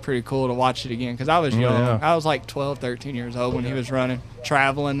 that would be pretty cool to watch it again because I was young. Yeah. I was like 12, 13 years old when he was running,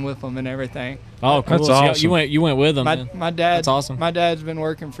 traveling with him and everything. Oh, cool. That's So awesome. you went with them. My dad. That's awesome. My dad's been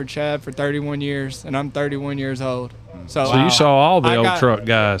working for Chad for 31 years, and I'm 31 years old. So you saw all the I old got- truck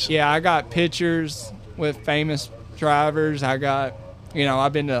guys. Yeah, I got pictures with famous drivers. I've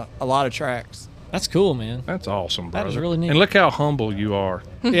been to a lot of tracks. That's cool, man. That's awesome, brother. That is really neat. And look how humble you are.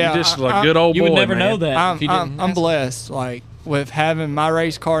 Yeah, You're just I- like I- good old You boy, would never man. know that I'm, if you didn't. I'm ask. blessed, like with having my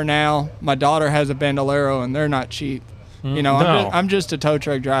race car now. My daughter has a Bandolero, and they're not cheap. You know, No. I'm just a tow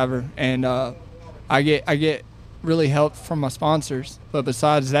truck driver, and I get really help from my sponsors. But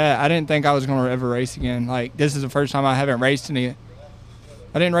besides that, I didn't think I was going to ever race again. Like this is the first time I haven't raced any.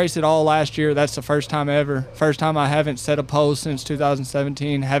 I didn't race at all last year. That's the first time ever. First time I haven't set a pole since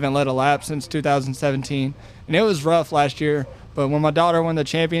 2017. Haven't led a lap since 2017. And it was rough last year. But when my daughter won the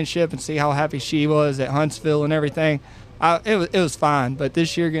championship and see how happy she was at Huntsville and everything, it was fine. But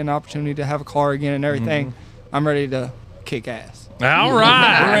this year, getting an opportunity to have a car again and everything, I'm ready to kick ass. All We're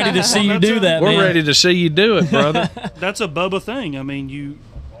right. ready to see you do that, We're man. ready to see you do it, brother. That's a Bubba thing. I mean, you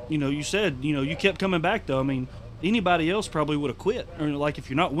said, you kept coming back, though. I mean, anybody else probably would have quit. Or, like, if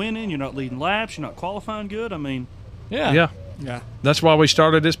you're not winning, you're not leading laps, you're not qualifying good, I mean. Yeah. Yeah. Yeah. That's why we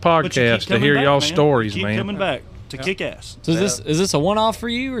started this But you keep podcast, to coming hear back, y'all's man. stories, You keep man. coming back to kick ass. So is this a one-off for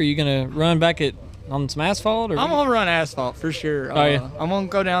you, or are you gonna run back on some asphalt? Or I'm going to run asphalt for sure. Oh, yeah. I'm going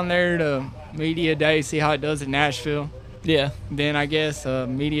to go down there to Media Day, see how it does in Nashville. Yeah. Then I guess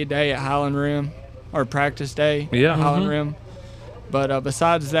Media Day at Highland Rim or Practice Day Yeah. at Highland Rim. But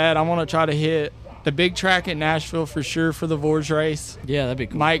besides that, I want to try to hit the big track at Nashville for sure for the Vorge race. Yeah, that'd be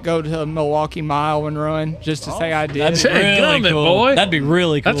cool. Might go to Milwaukee Mile and run just to say I did. That'd be Hey, really gummit, cool. boy. That'd be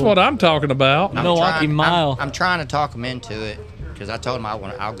really cool. That's what I'm talking about. Milwaukee Mile. I'm trying to talk them into it because I told them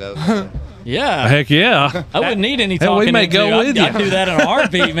I'll go. Yeah. Heck yeah. I wouldn't need any Hell, talking. we may into. go with I'd you. do that in a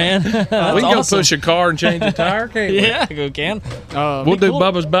heartbeat, man. That's we can awesome. go push a car and change a tire, can't we? Yeah, go can. We'll do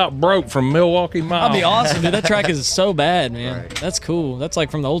Bubba's About Broke from Milwaukee Mile. That'd be awesome, dude. That track is so bad, man. Right. That's cool. That's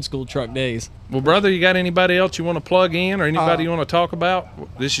like from the old school truck days. Well, brother, you got anybody else you want to plug in or anybody you want to talk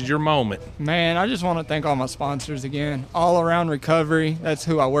about? This is your moment. Man, I just want to thank all my sponsors again. All Around Recovery, that's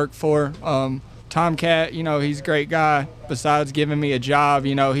who I work for. Tomcat, he's a great guy. Besides giving me a job,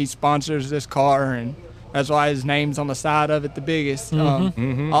 he sponsors this car, and that's why his name's on the side of it the biggest.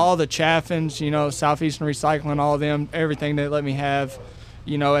 All the Chaffins, Southeastern Recycling, all of them, everything they let me have,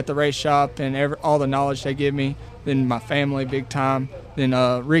 at the race shop, and all the knowledge they give me. Then my family, big time. Then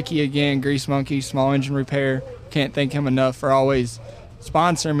Ricky again, Grease Monkey, Small Engine Repair. Can't thank him enough for always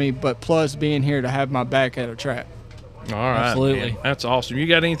sponsoring me, but plus being here to have my back at a track. All right. Absolutely. Man. That's awesome. You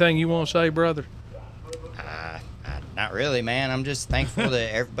got anything you want to say, brother? Not really, man. I'm just thankful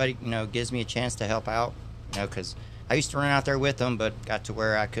that everybody, gives me a chance to help out. Because I used to run out there with them, but got to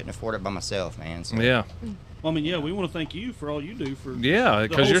where I couldn't afford it by myself, man. So. Yeah. Well, I mean, yeah, we want to thank you for all you do for. Yeah, the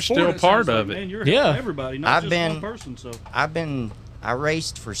because whole you're sport, still it part sounds of like, it. Man, you're Yeah. helping everybody, not I've just been- one person. So I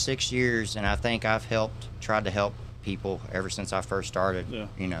raced for 6 years, and I think I've tried to help people ever since I first started. Yeah.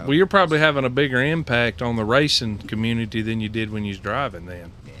 Well, you're probably having a bigger impact on the racing community than you did when you was driving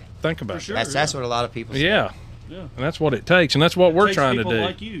then. Yeah. Think about sure. it. That's what a lot of people say. Yeah. Yeah. And that's what it takes. And that's what we're Takes trying to people do.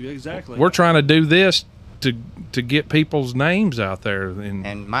 like you, exactly. We're trying to do this to get people's names out there.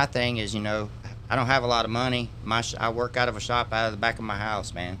 And my thing is, I don't have a lot of money. I work out of a shop out of the back of my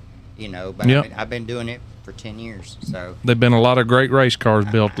house, man. But Yep. I've been doing it for 10 years. So There've been a lot of great race cars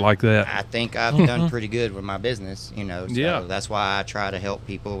built like that. I think I've done pretty good with my business, So Yeah. that's why I try to help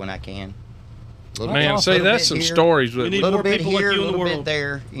people when I can. Man, see, that's some stories. We That, need A little more bit people like here, a you in the little bit world.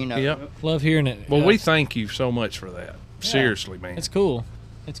 there, Yep. Love hearing it. Well, Yeah. we thank you so much for that. Seriously, man. It's cool.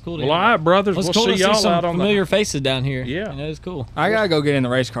 It's cool to Well, hear all that. right, brothers. Well, it's We'll cool see to y'all some out on familiar the. faces down here. Yeah. It's cool. I gotta go get in the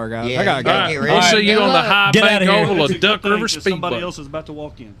race car, guys. Yeah, I gotta you go. gotta get ready. We'll All see right, you on the high Get bank outta here. oval It's a of good Duck thing River 'cause somebody Speedway. else is about to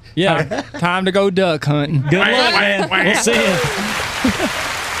walk in. Yeah. Time to go duck hunting. Good luck, man. We'll see you.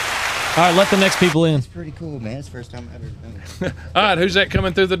 All right, let the next people in. Pretty cool, man. It's the first time I've ever done it. All right, who's that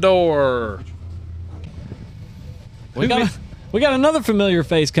coming through the door? We got another familiar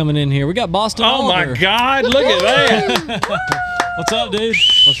face coming in here. We got Boston Oh my Oliver. God! Look at that. What's up, dude?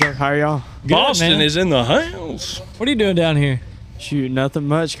 What's up? How are y'all? Good, Boston man. is in the house. What are you doing down here? Shoot, nothing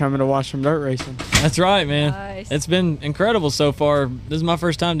much. Coming to watch some dirt racing. That's right, man. Nice. It's been incredible so far. This is my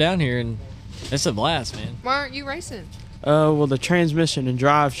first time down here, and It's a blast, man. Why aren't you racing? Well, the transmission and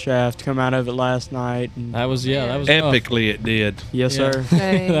drive shaft come out of it last night. And That was rough. Epically, it did. yes, Yeah. sir.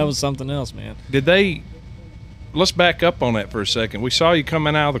 That was something else, man. Did they? Let's back up on that for a second. We saw you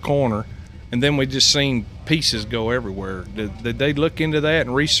coming out of the corner, and then we just seen pieces go everywhere. Did they look into that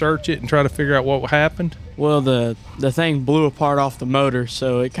and research it and try to figure out what happened? Well, the thing blew apart off the motor,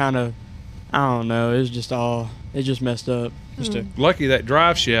 so it kind of, I don't know, it just messed up. Lucky that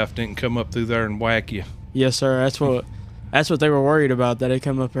drive shaft didn't come up through there and whack you. Yes, sir. That's what they were worried about, that it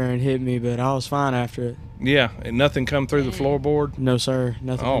come up there and hit me, but I was fine after it. Yeah, and nothing come through the floorboard. No, sir.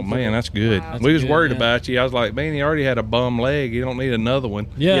 Nothing. Oh come through man, it. that's good. Wow. We was good, worried yeah. about you. I was like, man, he already had a bum leg. You don't need another one.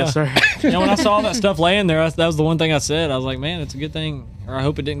 Yeah. Yes, sir. When I saw that stuff laying there, that was the one thing I said. I was like, man, it's a good thing, or I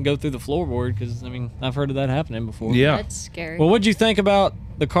hope it didn't go through the floorboard, because, I mean, I've heard of that happening before. Yeah. That's scary. Well, what'd you think about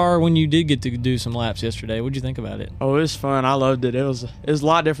the car when you did get to do some laps yesterday? What'd you think about it? Oh, it was fun. I loved it. It was a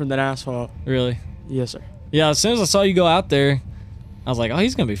lot different than asphalt. Really? Yes, sir. Yeah, as soon as I saw you go out there, I was like, oh,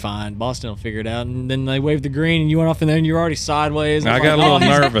 he's going to be fine. Boston will figure it out. And then they waved the green, and you went off in there, and you were already sideways. I was got like, a little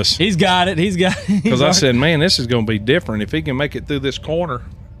he's- nervous. He's got it. Because I said, man, this is going to be different. If he can make it through this corner,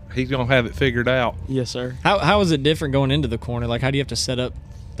 he's going to have it figured out. Yes, sir. How is it different going into the corner? Like, how do you have to set up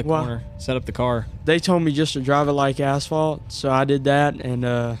the Well- corner, set up the car? They told me just to drive it like asphalt, so I did that. And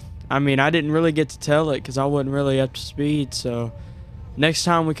I mean, I didn't really get to tell it because I wasn't really up to speed. So next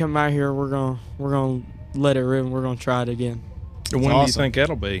time we come out here, we're gonna let it rip and we're gonna try it again. And when do you awesome. think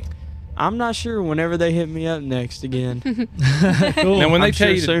that'll be? I'm not sure. Whenever they hit me up next again. Cool. Now, when they I'm tell sure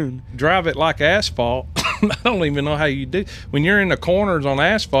you to soon. drive it like asphalt, I don't even know how you do. When you're in the corners on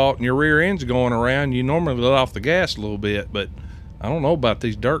asphalt and your rear end's going around, you normally let off the gas a little bit. But I don't know about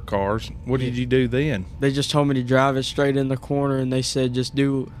these dirt cars. What did you do then? They just told me to drive it straight in the corner, and they said just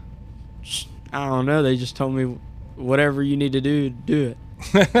do. I don't know. They just told me whatever you need to do it.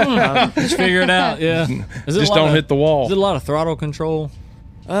 Just figure it out, yeah. Is it Just a lot don't of- hit the wall. Is it a lot of throttle control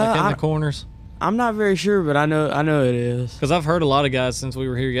like in the corners? I'm not very sure, but I know it is. Because I've heard a lot of guys since we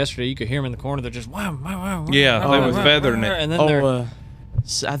were here yesterday, you could hear them in the corner. They're just wow, wow, wow. Yeah, wow, they wow, were wow, feathering wow, it. And then they're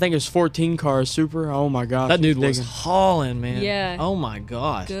I think it was 14 cars super. Oh my gosh, that dude he was digging. hauling, man. Yeah. Oh my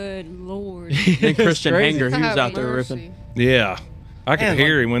gosh. Good Lord. And Christian crazy. Hanger, he was Have out there mercy. ripping. Yeah. I could Man,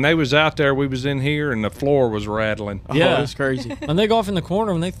 hear him. When they was out there, we was in here, and the floor was rattling. Oh, Yeah. it was crazy. When they go off in the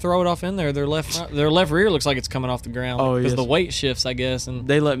corner, when they throw it off in there, their left rear looks like it's coming off the ground. Oh, because yes. the weight shifts, I guess. And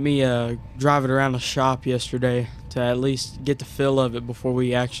They let me drive it around the shop yesterday to at least get the feel of it before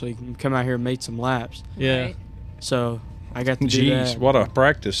we actually come out here and made some laps. yeah. Right. So I got to do Jeez, that. what a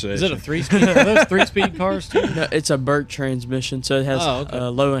practice session. Is it a 3-speed? Are those 3-speed cars too? No, it's a Burt transmission, so it has Oh, okay.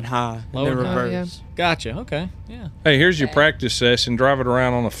 low and high, Low and then and high. reverse. Gotcha. Okay. Yeah. Hey, here's your practice session. Drive it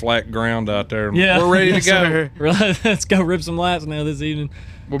around on a flat ground out there. Yeah. We're ready to Yes, go. sir. Let's go rip some laps now this evening.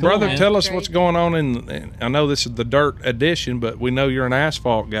 Well, Cool, brother, man. tell us Great. what's going on in. I know this is the dirt edition, but we know you're an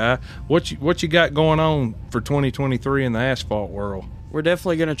asphalt guy. What you got going on for 2023 in the asphalt world? We're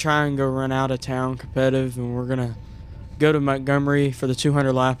definitely gonna try and go run out of town competitive, and we're gonna go to Montgomery for the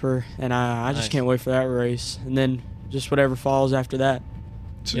 200 lapper, and I Nice. just can't wait for that race. And then just whatever falls after that.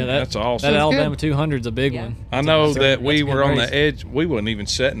 Yeah, That's awesome. That Sounds Alabama 200's a big Yeah. one. I know That's a- that we that's a good were on race. the edge. We wasn't even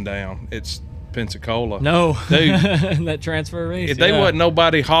sitting down. It's Pensacola. No, Dude. that transfer race. If they yeah. wasn't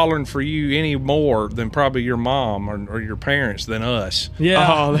nobody hollering for you any more than probably your mom or your parents than us. Yeah.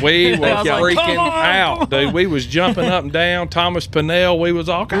 Oh, We were I was like, freaking "Come on, out, dude. We was jumping up and down. Thomas Pinnell, we was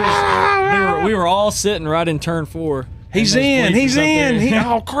all, we were all sitting right in turn 4. he's And those in, he's bleachers up in. there.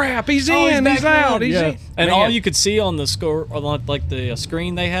 Oh, crap, he's Oh, in, back he's out, there. he's Yeah. in. And Man, all you could see on the score, on like the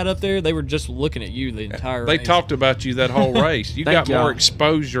screen they had up there, they were just looking at you the entire they race. talked about you that whole race. You Thank got more y'all.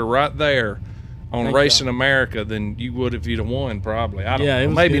 exposure right there on Thank Racing y'all. America than you would if you'd have won, probably. I don't Yeah, it know.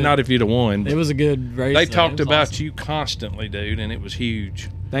 was Maybe good. not if you'd have won. It was a good race. They though. talked It was about awesome. you constantly, dude, and it was huge.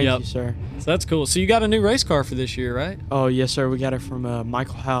 Thank Yep. you, sir. So that's cool. So you got a new race car for this year, right? Oh yes, sir. We got it from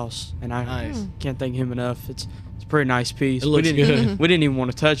Michael House, and I Nice. can't thank him enough. It's a pretty nice piece. It looks we didn't, good. We didn't even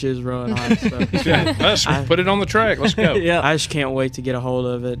want to touch his run on. So. Yeah, let's put it on the track. Let's go. Yeah. I just can't wait to get a hold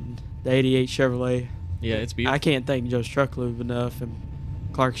of it. The '88 Chevrolet. Yeah, it's beautiful. I can't thank Joe's Truck Lube enough, and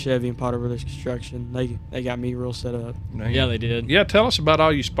Clark Chevy and Potter Brothers Construction. They got me real set up. Yeah, they did. Yeah, tell us about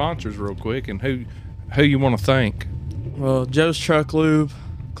all your sponsors real quick and who you want to thank. Well, Joe's Truck Lube,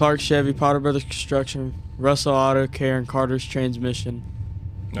 Clark Chevy, Potter Brothers Construction, Russell Auto Care, and Carter's Transmission.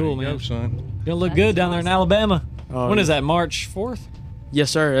 Cool, There you man. go, son. You'll look good down there in Alabama. Oh, When yeah. is that? March 4th?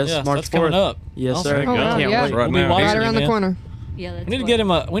 Yes, sir. That's Yeah, March that's 4th. coming up. Yes, Awesome. sir. Oh, wow, Can't yeah. wait. Right We'll be now. watching Right you, around the man. corner. Yeah, that's We need to what- get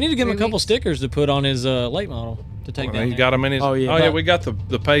him a 3 couple weeks. stickers to put on his late model. to take Well, down he there. got them in his. Oh, yeah. We got the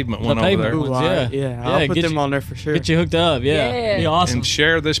pavement one pavement over one. there. ones, yeah. Yeah, I'll put get them you- on there for sure. Get you hooked up, yeah. Be awesome. And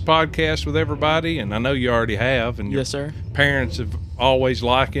share this podcast with everybody. And I know you already have. And your Yes, sir. parents have always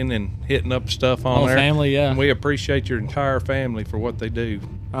liking and hitting up stuff on All the there. family, yeah. And we appreciate your entire family for what they do,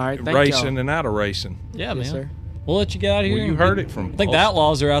 All right, thank racing y'all. and out of racing. Yeah, Yes, man. sir. We'll let you get out of here. Well, you and heard get- it from I think the Boston.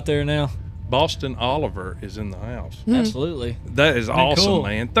 Outlaws are out there now. Boston Oliver is in the house. Absolutely. That is awesome, cool.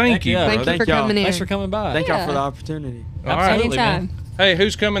 man. Thank Heck you, yeah. brother. Thank you for Thank y'all. coming in. Thanks for coming by. Thank y'all Yeah. for the opportunity. All right. Absolutely, man. Anytime. Hey,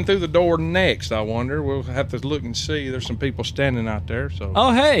 who's coming through the door next? I wonder. We'll have to look and see. There's some people standing out there. So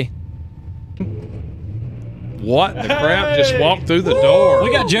Oh, hey. what? The crowd just walked through the door.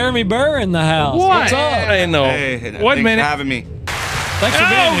 We got Jeremy Burr in the house. What? What's up? Hey, no. Hey, Wait a thanks minute. for having me. Thanks for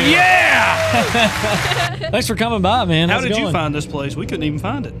being Oh here. yeah! Thanks for coming by, man. How How's it did you going? find this place? We couldn't even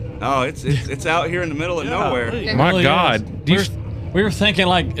find it. Oh, it's out here in the middle of nowhere. Golly. My really God. is. We were thinking,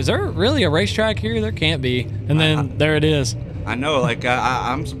 like, is there really a racetrack here? There can't be. And then there it is. I know, like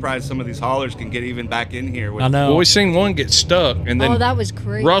I'm surprised some of these haulers can get even back in here. With, I know. Well, we seen one get stuck, and then Oh, that was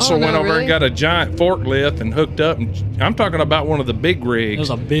crazy. Russell Oh, no, went over really? and got a giant forklift and hooked up. And I'm talking about one of the big It rigs.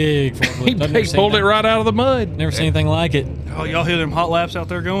 was a big forklift. He I've never seen pulled it anything- right out of the mud. Never seen anything like it. Oh, y'all hear them hot laps out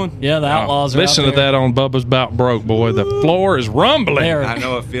there going? Yeah, the Outlaws are Listen out to there. that on Bubba's About Broke, boy. The floor is rumbling. They are- I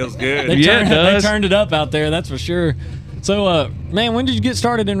know it feels good. They Yeah, it does. They turned it up out there, that's for sure. So, man, when did you get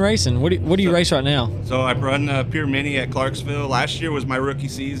started in racing? What do you race right now? So I run Pure Mini at Clarksville. Last year was my rookie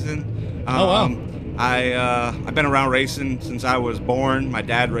season. Oh, wow. I've been around racing since I was born. My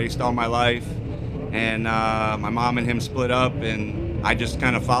dad raced all my life, and my mom and him split up, and I just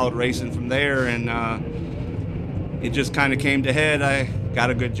kind of followed racing from there. And it just kind of came to head. I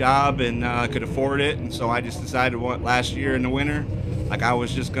got a good job and could afford it, and so I just decided last year in the winter, like I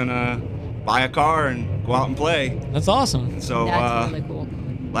was just gonna buy a car and go out and play. That's awesome. So That's really cool.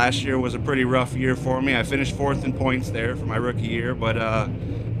 last year was a pretty rough year for me. I finished 4th in points there for my rookie year, but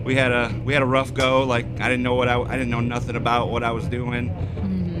we had a rough go. Like I didn't know nothing about what I was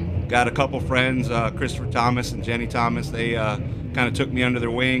doing. Got a couple friends, Christopher Thomas and Jenny Thomas. They kind of took me under their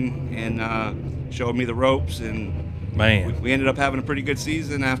wing and showed me the ropes, and Man. we ended up having a pretty good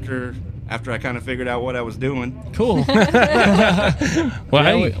season after I kind of figured out what I was doing. Cool. Well,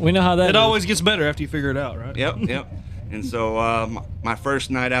 Yeah, hey, we know how that It is. always gets better after you figure it out, right? Yep. And so my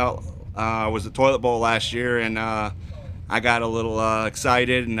first night out was the toilet bowl last year, and I got a little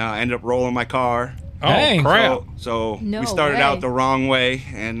excited and ended up rolling my car. oh, Dang. crap. So No we started way. out the wrong way,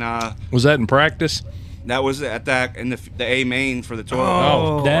 and Was that in practice? that was at that in the A main for the toilet Oh,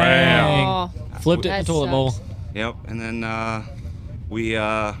 bowl. Dang. Oh, Flipped it in That the toilet bowl. sucks. Yep. And then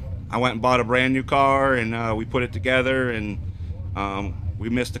I went and bought a brand new car, and we put it together, and we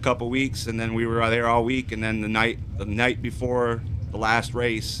missed a couple weeks, and then we were there all week, and then the night before the last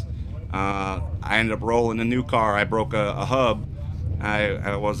race, I ended up rolling a new car. I broke a hub.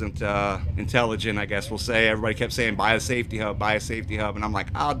 I wasn't intelligent, I guess we'll say. Everybody kept saying, buy a safety hub, and I'm like,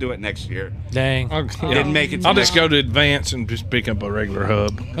 I'll do it next year. Dang. Didn't make it to I'll just next- go to Advance and just pick up a regular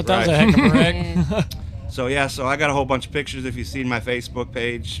hub. I thought it was a heck of a wreck. Man. So I got a whole bunch of pictures. If you've seen my Facebook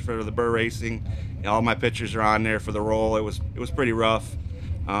page for the Burr Racing, all my pictures are on there for the roll. It was pretty rough.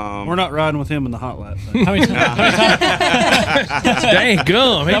 We're not riding with him in the hot lap. How many, Dang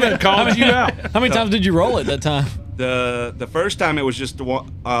gum. He done called you out. how many times did you roll it that time? The first time it was just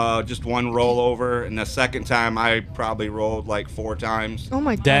one rollover, and the second time I probably rolled like 4 times. Oh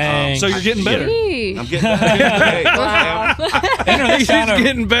my god. Dang. So you're getting better. Gee. I'm getting hey, He's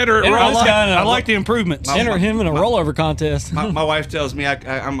getting better at Enter rolling. this guy in a- I like the improvements. Enter him in a rollover contest. my wife tells me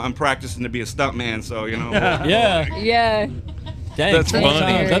I'm practicing to be a stuntman, so Yeah. Yeah. Dang. That's 4 funny.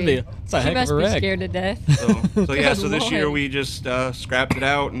 times. That'd be that's a She heck of must a be wreck. scared to death. So yeah, so this Good year Lord. we just scrapped it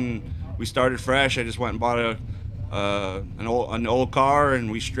out and we started fresh. I just went and bought an old car,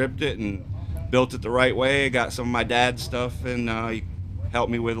 and we stripped it and built it the right way. I got some of my dad's stuff, and he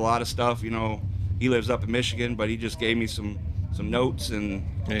helped me with a lot of stuff. He lives up in Michigan, but he just gave me some notes, and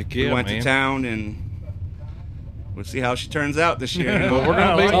Heck we yeah, went man. to town, and we'll see how she turns out this year. Well, we're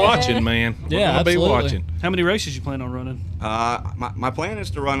going to be watching, man. We're Yeah, going to be absolutely. watching. How many races you plan on running? My plan is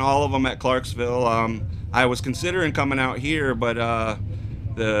to run all of them at Clarksville. I was considering coming out here, but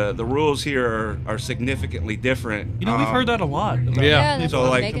the rules here are significantly different. We've heard that a lot. Yeah. that's So what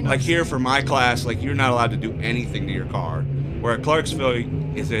like Megan like was- here for my class, like you're not allowed to do anything to your car. Where at Clarksville,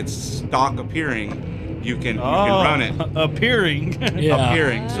 if it's stock appearing, you can run it. Appearing. Yeah.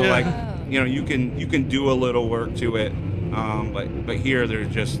 Appearing. So like Oh. you can do a little work to it. But here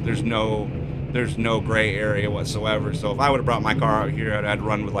there's no gray area whatsoever. So if I would have brought my car out here, I'd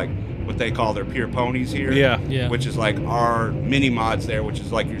run with like what they call their pure ponies here. Yeah. Yeah. Which is like our mini mods there, which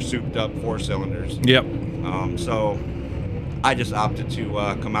is like your souped up 4 cylinders. Yep. So I just opted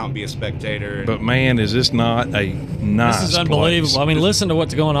to come out and be a spectator. But man, is this not a nice This is unbelievable. place. I mean, listen to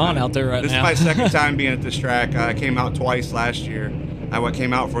what's going on out there right This now. is my second time being at this track. I came out twice last year. I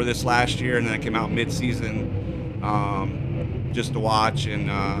came out for this last year, and then I came out mid-season just to watch. And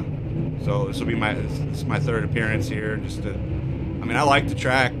so this will be my third appearance here. I like the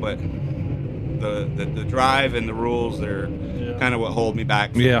track, but the drive and the rules, they're kind of what hold me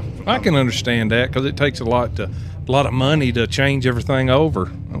back. I can understand that because it takes a lot of money to change everything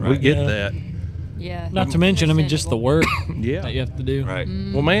over. We get that. Yeah. Not to mention, I mean, just the work Yeah. that you have to do. Right.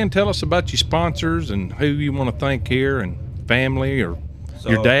 Well, man, tell us about your sponsors and who you want to thank here, and family, or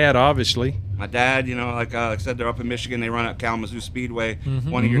your dad, obviously. My dad, like I said, they're up in Michigan. They run at Kalamazoo Speedway.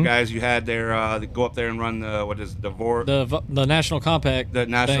 One of your guys you had there, they go up there and run the National Compact. The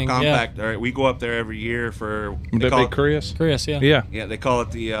National thing, Compact. Yeah. All right, we go up there every year for. Would that be Chris? Chris, yeah. Yeah. They call it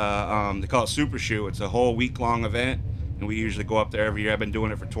they call it Super Shoe. It's a whole week-long event, and we usually go up there every year. I've been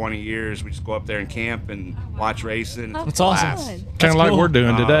doing it for 20 years. We just go up there and camp and watch racing. That's awesome. Kind of like we're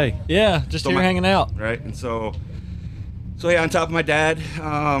doing today. Yeah, just here hanging out. Right, and so yeah, on top of my dad,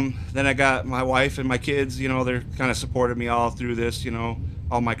 then I got my wife and my kids. They're kind of supported me all through this.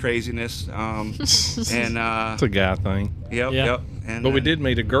 All my craziness. And It's a guy thing. Yep. And but we did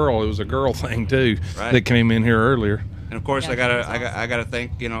meet a girl. It was a girl thing too. Right. That came in here earlier. And of course, I gotta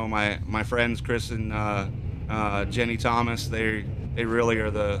thank my friends Chris and Jenny Thomas. They really are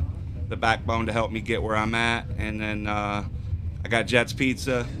the backbone to help me get where I'm at. And then I got Jets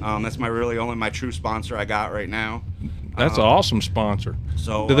Pizza. That's only my true sponsor I got right now. That's an awesome sponsor.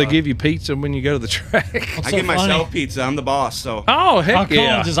 So do they give you pizza when you go to the track? I give myself pizza. I'm the boss. So oh heck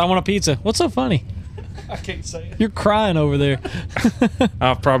yeah! I want a pizza. What's so funny? I can't say it. You're crying over there.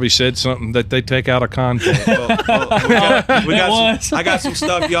 I've probably said something that they take out of context. I got some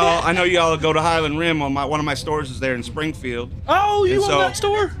stuff, y'all. I know y'all go to Highland Rim. One of my stores is there in Springfield. Oh, you own that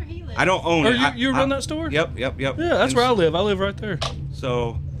store? I don't own it. You run that store? Yep. Yeah, that's where I live. I live right there.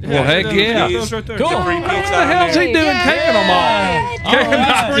 So. Well, heck yeah. Right there. Cool. Free What the pizza hell's he doing taking them all?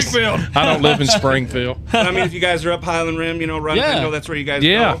 Springfield. I don't live in Springfield. But I mean, if you guys are up Highland Rim, run. I know that's where you guys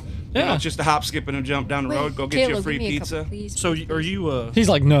go. Yeah. It's just a hop, skip, and a jump down the road. Go get you a free pizza. So are you? He's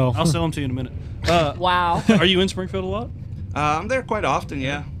like, no. I'll sell them to you in a minute. Wow. Are you in Springfield a lot? I'm there quite often.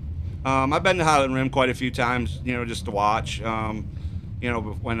 Yeah. I've been to Highland Rim quite a few times. Just to watch.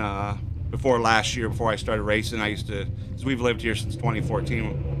 Before last year, before I started racing, because we've lived here since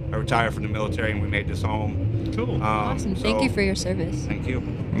 2014. I retired from the military and we made this home. Cool. Awesome. Thank you for your service. Thank you.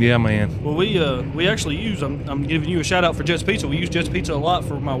 Yeah, man. Well, we actually use. I'm giving you a shout out for Jets Pizza. We use Jets Pizza a lot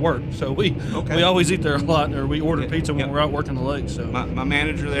for my work, so we always eat there a lot, or we order pizza when we're out working the lake. So my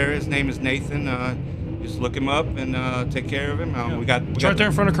manager there, his name is Nathan. Just look him up and take care of him. It's right there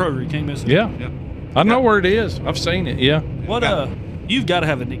in front of Kroger. You can't miss it. Yeah. I know where it is. I've seen it. Yeah. What you've got to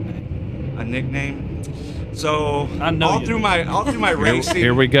have a nickname. A nickname. So I know all through my racing.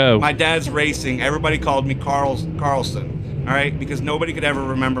 Here we go. My dad's racing. Everybody called me Carlson. All right, because nobody could ever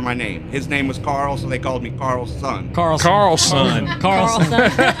remember my name. His name was Carl, so they called me Carlson. Carlson. Well,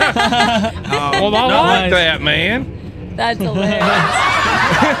 I like that, man. That's hilarious.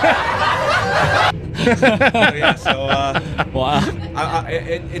 Wow.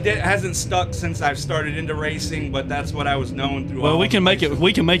 It hasn't stuck since I've started into racing, but that's what I was known through. Well, we can make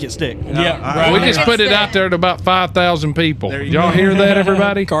it stick. Yeah. We just put it out there to about 5,000 people. Y'all hear that,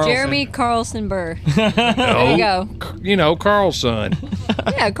 everybody? Jeremy Carlson Burr. There you go. Carlson.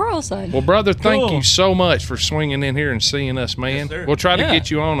 Yeah, Carlson. Well, brother, thank you so much for swinging in here and seeing us, man. Yes, sir. We'll try to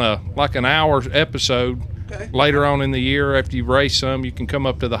get you on an hour episode. Okay. Later on in the year, after you've raced some, you can come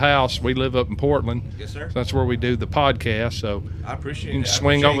up to the house. We live up in Portland. Yes, sir. So that's where we do the podcast. So I appreciate you can it.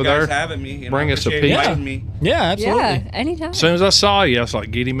 swing over you guys there, having me, bring us a appreciate pizza. inviting me. Yeah, absolutely. Yeah, anytime. As soon as I saw you, I was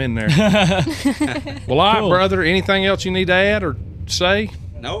like, get him in there. Well, all right, brother. Anything else you need to add or say?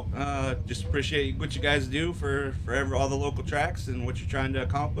 Nope. Just appreciate what you guys do for all the local tracks and what you're trying to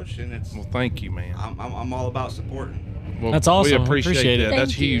accomplish. And Well, thank you, man. I'm all about supporting. Well, That's awesome. We appreciate it. that.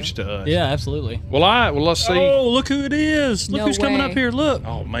 That's Thank you. huge to us. Yeah, absolutely. Well, all right. Well, let's see. Oh, look who it is. Look No who's coming way. up here. Look.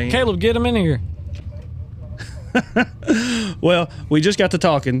 Oh, man. Caleb, get him in here. Well, we just got to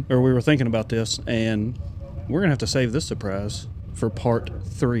talking, or we were thinking about this, and we're going to have to save this surprise for part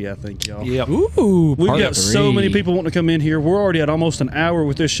 3, I think, y'all. Yep. Ooh, We've part got so 3. many people wanting to come in here. We're already at almost an hour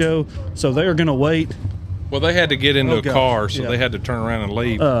with this show, so they are going to wait. Well, they had to get into a God. car, so Yeah. they had to turn around and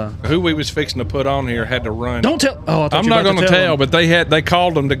leave. Who we was fixing to put on here had to run. Don't tell. Oh, I thought I'm you were not about going to to tell, them. but they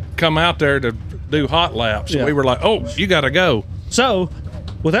called them to come out there to do hot laps. Yeah. We were like, oh, you got to go. So,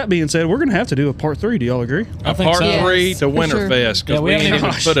 with that being said, we're going to have to do a part 3. Do y'all agree? I think part so. 3 Yes, to for sure. Winterfest because Yeah, we we ain't haven't even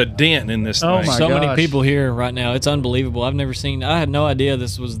even- put a dent in this Oh thing. my So many gosh. people here right now. It's unbelievable. I've never seen. I had no idea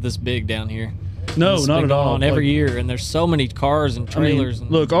this was this big down here. No, This has not been at going all. on every Like, year, and there's so many cars and I mean, trailers. and,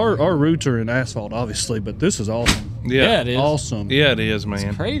 look, our roots are in asphalt, obviously, but this is awesome. yeah, it is. Awesome. Yeah, it is, It's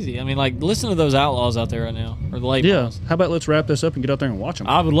man. crazy. I mean, like, listen to those outlaws out there right now, or the late Yeah. models. How about let's wrap this up and get out there and watch them?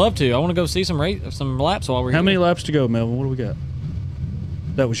 I would love to. I want to go see some laps while we're How here. many laps to go, Melvin? What do we got?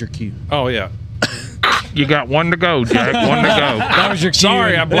 That was your cue. Oh yeah. You got one to go, Jack. One to go. That was your cue.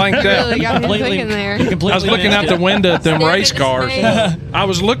 Sorry, I blanked out. Really got me thinking there. I was looking out the window at them Staring race at cars. space. I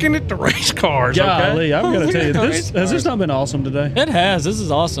was looking at the race cars. Okay. Golly, I'm going to tell you, Race has this not been awesome today? It has. This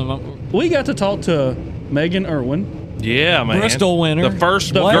is awesome. We got to talk to Megan Irwin, Yeah, man. Bristol winner. The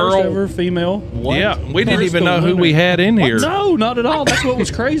first the girl. first ever female. What? Yeah, we didn't even Bristol know who winner. we had in here. No, not at all. That's what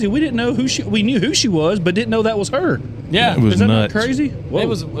was crazy. We didn't know we knew who she was, but didn't know that was her. Yeah. It was Is that nuts. not crazy? Whoa. It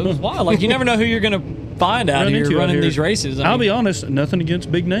was wild. Like, you never know who you're going to find out Run here into out running here. these races. I I'll mean, be honest, nothing against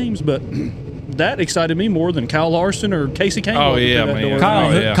big names, but that excited me more than Kyle Larson or Casey Kane. Oh, walking yeah, through that man. door.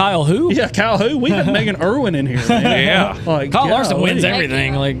 Kyle, Oh, yeah. Kyle who? Yeah, Kyle who? We got Megan Irwin in here, man. Yeah. Like, Kyle Larson golly. wins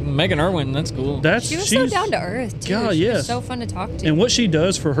everything. Like, Megan Irwin, that's cool. That's She was she's, so down to earth, too. God, She yes. was so fun to talk to. And what she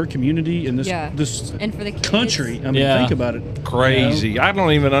does for her community and this Yeah. this And for the kids. country. I mean, Yeah. think about it. Crazy. I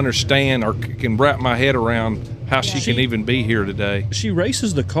don't even understand or can wrap my head around how she She- can even be here today. She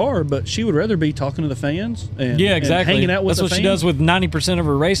races the car, but she would rather be talking to the fans and Yeah, exactly. and hanging out with That's the what fans. she does with 90% of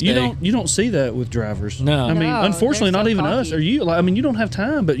her race You day. don't see that with drivers. No. I mean, No, unfortunately, they're not so even us. cocky. Or you? Like, I mean, you don't have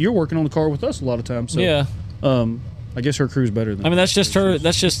time, but you're working on the car with us a lot of times. So, Yeah. I guess her crew's better than. I mean, that's just her.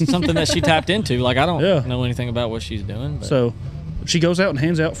 That's just something that she tapped into. Like, I don't Yeah. know anything about what she's doing. But. So, she goes out and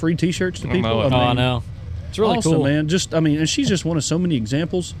hands out free T-shirts to I people. know it. Oh, I know. It's really awesome, cool, man. Just, I mean, and she's just one of so many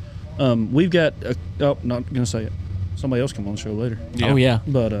examples. We've got. Not gonna say it. Somebody else come on the show later. Oh yeah.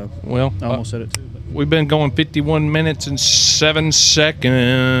 But Well, I almost said it too. we've been going 51 minutes and 7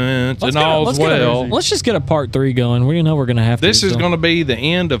 seconds, and all's well. Let's just get a part 3 going. We know we're gonna have to. This is going to be the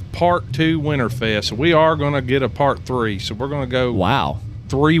end of part 2 Winterfest. We are going to get a part 3, so we're going to go. Wow.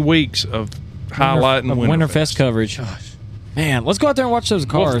 3 weeks of highlighting of Winterfest. coverage. Man, let's go out there and watch those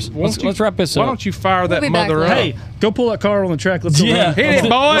cars. Let's wrap this up. Why don't you fire that be back mother up? Hey, go pull that car on the track. Let's go. Yeah. run. Hit it,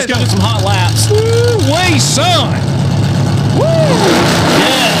 boys. Let's go do some hot laps. Woo-wee, son.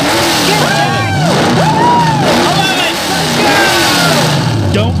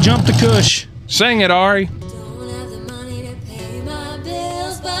 Don't jump the cush. Sing it, Ari. Don't have the money to pay my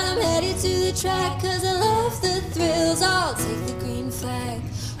bills, but I'm headed to the track 'cause I love the thrills. I'll take the green flag.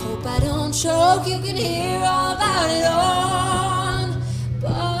 Hope I don't choke. You can hear all about it on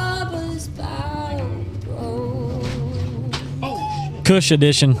Bubba's Bow Road. Cush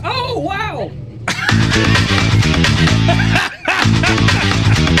edition. Oh,